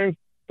what, Brian?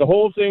 The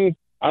whole thing,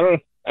 I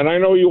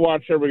know you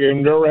watch every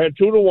game. They were had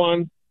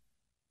 2-1.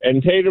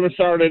 And Tatum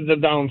started the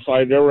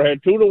downslide. They were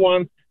had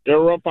 2-1. They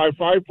were up by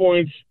 5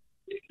 points.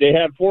 They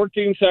had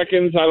 14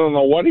 seconds. I don't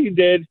know what he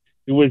did.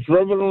 He was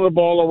dribbling the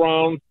ball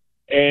around,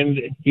 and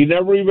he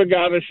never even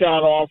got a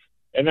shot off,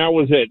 and that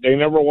was it. They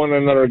never won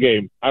another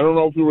game. I don't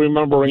know if you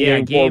remember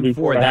in game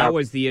 4 that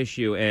was the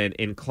issue. And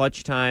in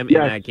clutch time in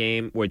that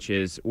game, which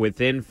is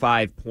within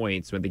 5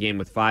 points, with the game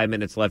with 5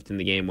 minutes left in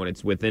the game, when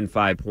it's within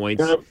 5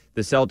 points,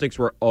 the Celtics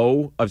were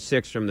 0 of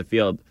 6 from the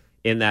field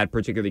in that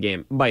particular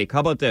game. Mike,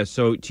 how about this?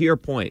 So, to your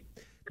point,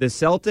 the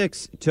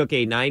Celtics took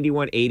a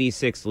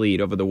 91-86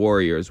 lead over the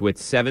Warriors with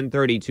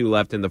 7:32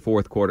 left in the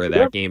fourth quarter of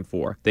that game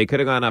 4. They could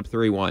have gone up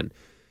 3-1.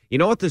 You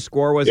know what the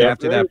score was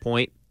after that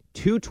point?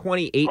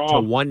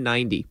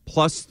 228-190,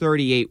 plus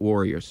 38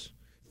 Warriors.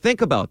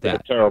 Think about that.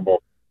 That's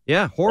terrible.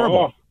 Yeah,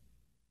 horrible.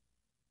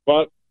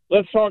 But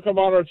let's talk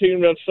about our team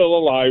that's still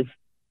alive.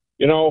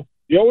 You know,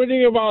 the only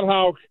thing about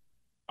how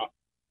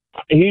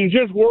he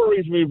just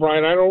worries me,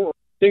 Brian. I don't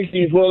think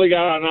he's really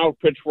got an out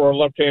pitch for a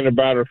left-handed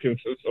batter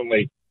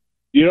consistently.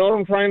 You know what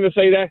I'm trying to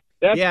say?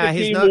 That's the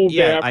key move they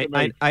have to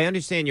make. I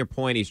understand your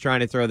point. He's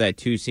trying to throw that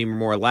 2-seamer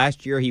more.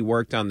 Last year he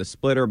worked on the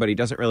splitter, but he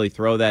doesn't really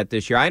throw that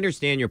this year. I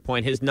understand your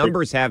point. His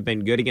numbers have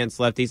been good against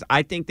lefties.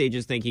 I think they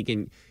just think he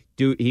can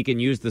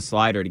use the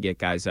slider to get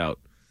guys out.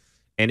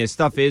 And his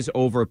stuff is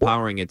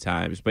overpowering at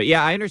times. But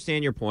yeah, I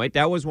understand your point.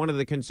 That was one of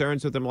the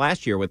concerns with him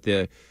last year with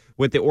the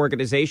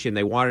organization.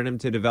 They wanted him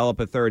to develop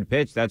a third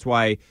pitch. That's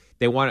why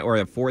they wanted, or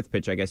a fourth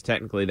pitch, I guess,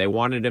 technically. They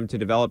wanted him to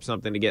develop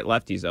something to get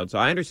lefties out. So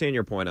I understand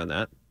your point on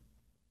that.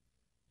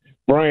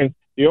 Brian,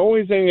 the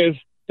only thing is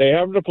they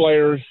have the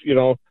players, you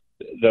know,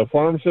 the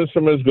farm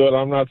system is good.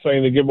 I'm not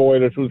saying to give away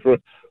the truth,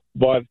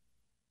 but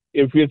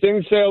if you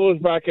think Sale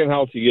is back and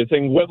healthy, you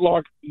think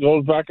Whitlock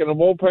goes back in the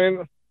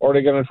bullpen, or are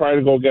they going to try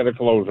to go get a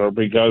closer?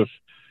 Because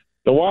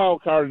the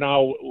wild card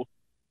now,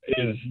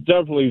 is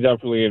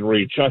definitely in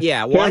reach.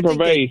 Yeah, well, Tampa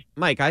Bay,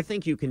 Mike, I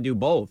think you can do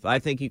both. I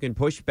think you can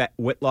push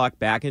Whitlock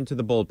back into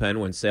the bullpen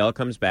when Sale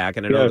comes back,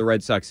 and I know the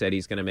Red Sox said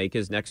he's going to make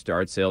his next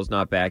start. Sale's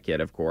not back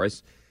yet, of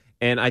course.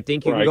 And I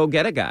think you can go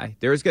get a guy.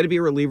 There's going to be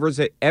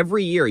relievers.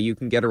 Every year you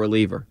can get a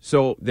reliever.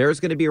 So there's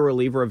going to be a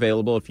reliever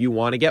available if you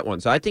want to get one.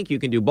 So I think you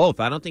can do both.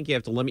 I don't think you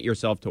have to limit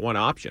yourself to one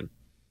option.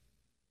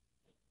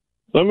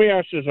 Let me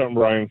ask you something,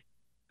 Brian,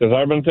 because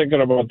I've been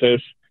thinking about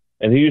this,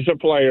 and he's a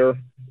player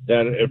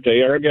that if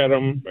they ever get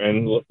him,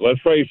 and let's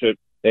face it,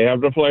 they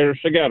have the players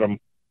to get him.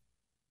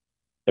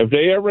 If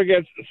they ever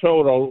get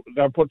Soto,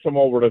 that puts them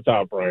over the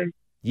top, Brian.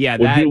 Yeah,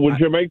 would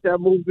you make that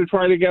move to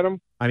try to get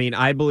him? I mean,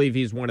 I believe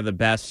he's one of the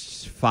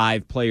best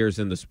 5 players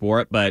in the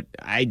sport, but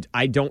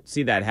I don't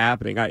see that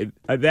happening.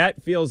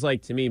 That feels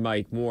like, to me,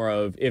 Mike, more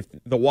of if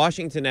the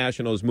Washington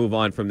Nationals move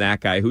on from that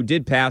guy who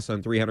did pass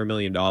on $300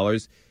 million,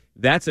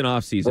 that's an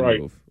offseason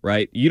move,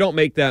 right? You don't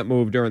make that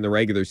move during the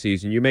regular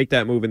season. You make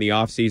that move in the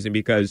offseason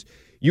because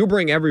you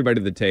bring everybody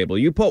to the table.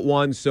 You put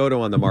Juan Soto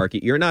on the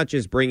market. You're not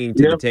just bringing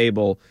to the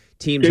table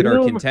teams that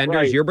are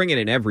contenders. You're bringing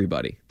in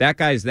everybody. That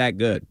guy's that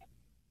good.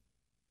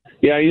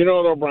 Yeah, you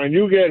know, though, Brian,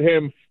 you get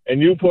him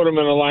and you put him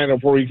in a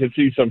lineup where he can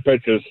see some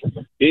pitches.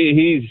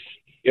 He's,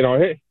 you know,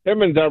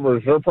 him and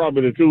Devers, they're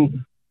probably the 2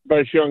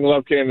 best young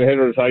left-handed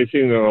hitters I've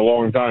seen in a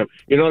long time.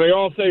 You know, they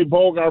all say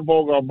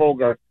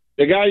Bogart.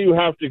 The guy you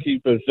have to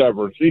keep is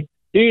Devers. He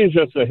is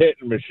just a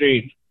hitting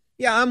machine.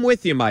 Yeah, I'm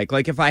with you, Mike.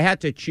 Like, if I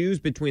had to choose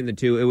between the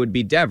two, it would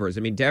be Devers.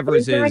 I mean,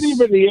 Devers is not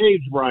even the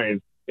age,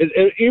 Brian.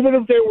 Even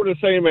if they were the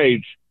same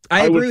age.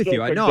 I agree with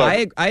you.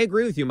 I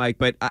agree with you, Mike,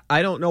 but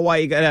I don't know why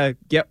you got to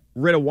get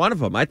rid of one of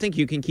them. I think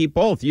you can keep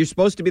both. You're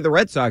supposed to be the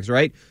Red Sox,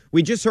 right?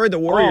 We just heard the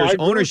Warriors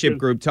ownership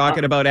group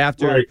talking about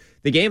after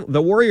the game.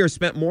 The Warriors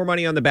spent more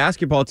money on the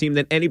basketball team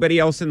than anybody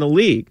else in the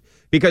league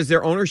because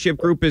their ownership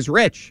group is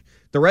rich.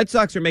 The Red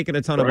Sox are making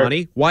a ton of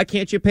money. Why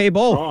can't you pay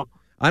both?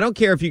 I don't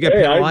care if you get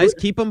penalized.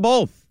 Keep them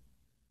both.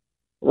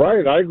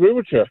 Right. I agree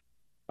with you.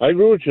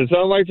 It's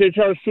not like they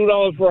charge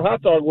 $2 for a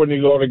hot dog when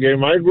you go to a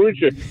game. I agree with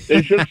you.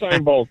 They should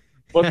sign both.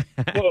 But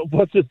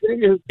the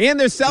thing is, and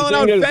they're selling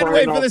out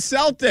Fenway for the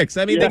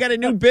Celtics. I mean, they got a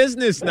new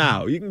business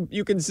now.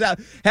 You can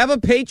have a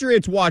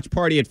Patriots watch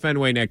party at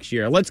Fenway next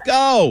year. Let's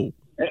go.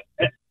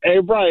 Hey,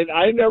 Brian,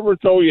 I never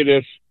told you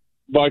this,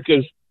 but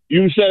because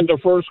you said the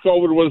first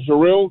COVID was the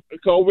real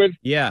COVID.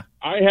 Yeah,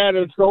 I had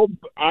it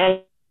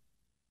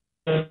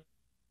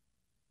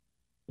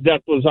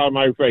death was on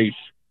my face.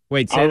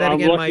 Wait, say that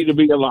again, Mike. I'm lucky to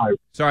be alive.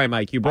 Sorry,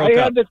 Mike, you broke up.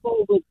 I had the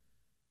COVID.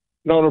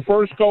 No, the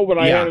first COVID,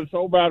 I had it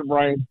so bad,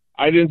 Brian.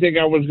 I didn't think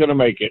I was going to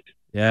make it.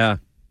 Yeah,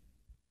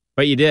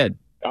 but you did.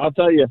 I'll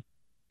tell you.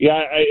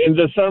 Yeah, in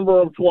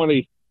December of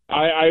 20,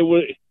 I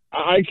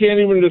can't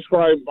even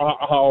describe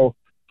how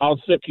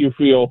sick you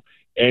feel,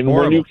 and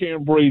horrible. When you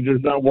can't breathe,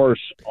 there's not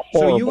worse.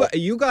 Horrible. So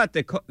you got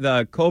the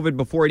COVID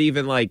before it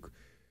even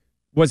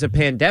was a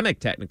pandemic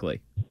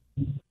technically.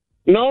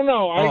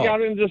 No, I got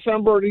it in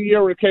December of the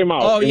year it came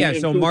out. Oh, yeah,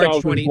 so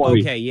March 20.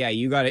 Okay, yeah,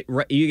 you got it.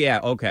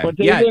 Yeah, okay.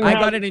 Yeah, I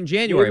got it in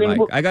January,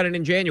 Mike. I got it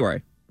in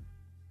January.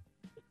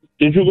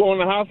 Did you go in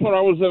the hospital?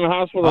 I was in the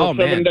hospital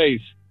 7 days.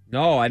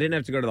 No, I didn't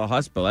have to go to the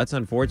hospital. That's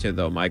unfortunate,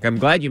 though, Mike. I'm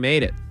glad you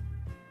made it.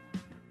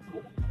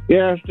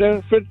 Yeah,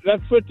 that's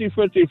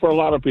 50-50 for a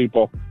lot of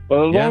people.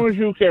 But as long as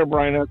you care,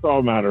 Brian, that's all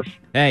that matters.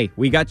 Hey,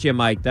 we got you,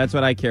 Mike. That's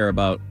what I care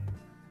about.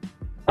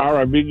 All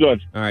right, be good.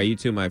 All right, you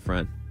too, my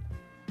friend.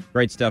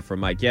 Great stuff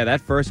from Mike. Yeah,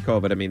 that first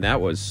COVID, I mean, that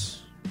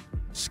was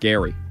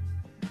scary.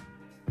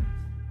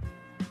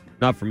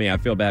 Not for me. I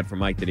feel bad for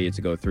Mike that he had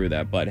to go through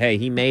that. But, hey,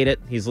 he made it.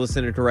 He's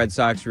listening to Red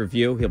Sox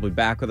Review. He'll be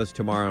back with us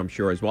tomorrow, I'm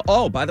sure, as well.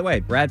 Oh, by the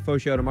way,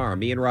 Bradfo show tomorrow.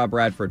 Me and Rob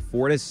Bradford,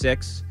 4 to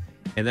 6.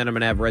 And then I'm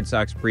going to have Red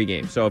Sox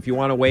pregame. So if you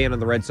want to weigh in on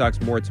the Red Sox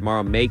more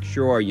tomorrow, make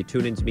sure you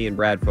tune in to me and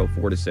Bradfo,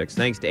 4 to 6.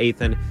 Thanks to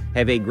Ethan.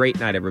 Have a great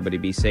night, everybody.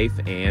 Be safe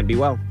and be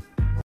well.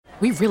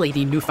 We really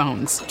need new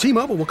phones.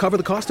 T-Mobile will cover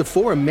the cost of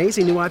 4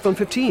 amazing new iPhone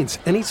 15s,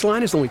 and each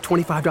line is only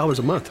 $25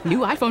 a month. New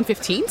iPhone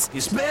 15s?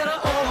 It's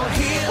better over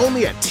here.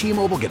 Only at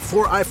T-Mobile, get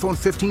 4 iPhone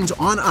 15s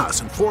on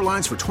us and 4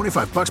 lines for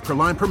 $25 per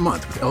line per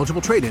month with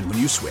eligible trade-in when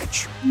you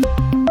switch.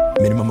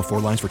 Minimum of 4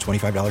 lines for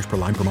 $25 per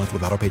line per month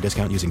with autopay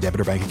discount using debit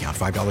or bank account.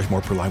 $5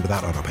 more per line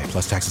without autopay,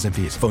 plus taxes and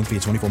fees. Phone fee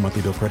at 24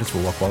 monthly bill credits for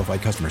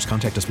well-qualified customers.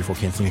 Contact us before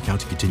canceling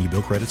account to continue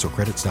bill credits or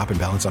credit stop and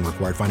balance on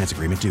required finance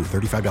agreement due.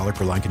 $35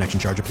 per line connection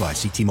charge applies.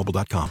 See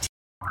T-Mobile.com.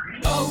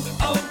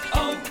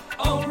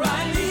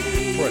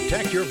 O'Reilly.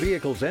 Protect your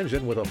vehicle's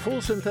engine with a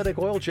full synthetic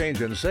oil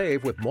change and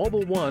save with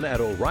Mobil 1 at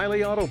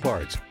O'Reilly Auto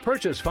Parts.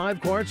 Purchase 5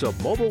 quarts of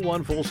Mobil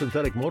 1 full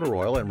synthetic motor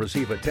oil and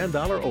receive a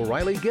 $10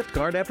 O'Reilly gift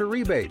card after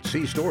rebate.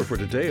 See store for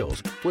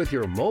details. With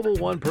your Mobil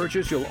 1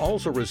 purchase, you'll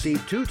also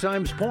receive 2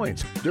 times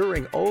points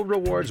during O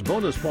Rewards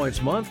Bonus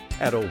Points Month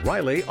at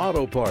O'Reilly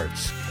Auto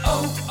Parts.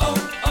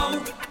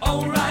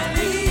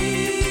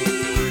 O'Reilly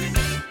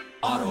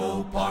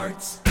Auto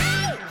Parts.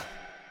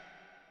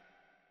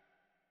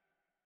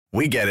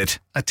 We get it.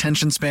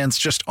 Attention spans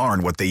just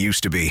aren't what they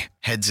used to be.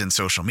 Heads in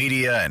social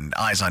media and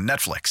eyes on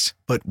Netflix.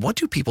 But what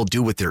do people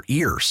do with their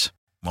ears?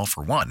 Well,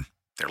 for one,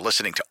 they're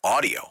listening to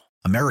audio.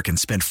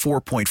 Americans spend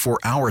 4.4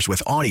 hours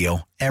with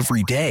audio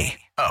every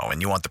day. Oh,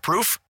 and you want the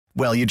proof?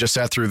 Well, you just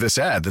sat through this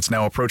ad that's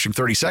now approaching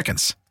 30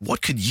 seconds.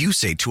 What could you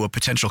say to a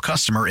potential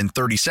customer in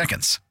 30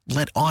 seconds?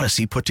 Let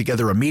Odyssey put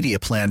together a media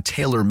plan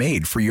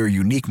tailor-made for your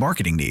unique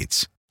marketing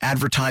needs.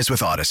 Advertise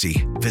with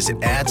Odyssey.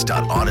 Visit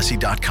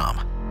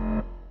ads.odyssey.com.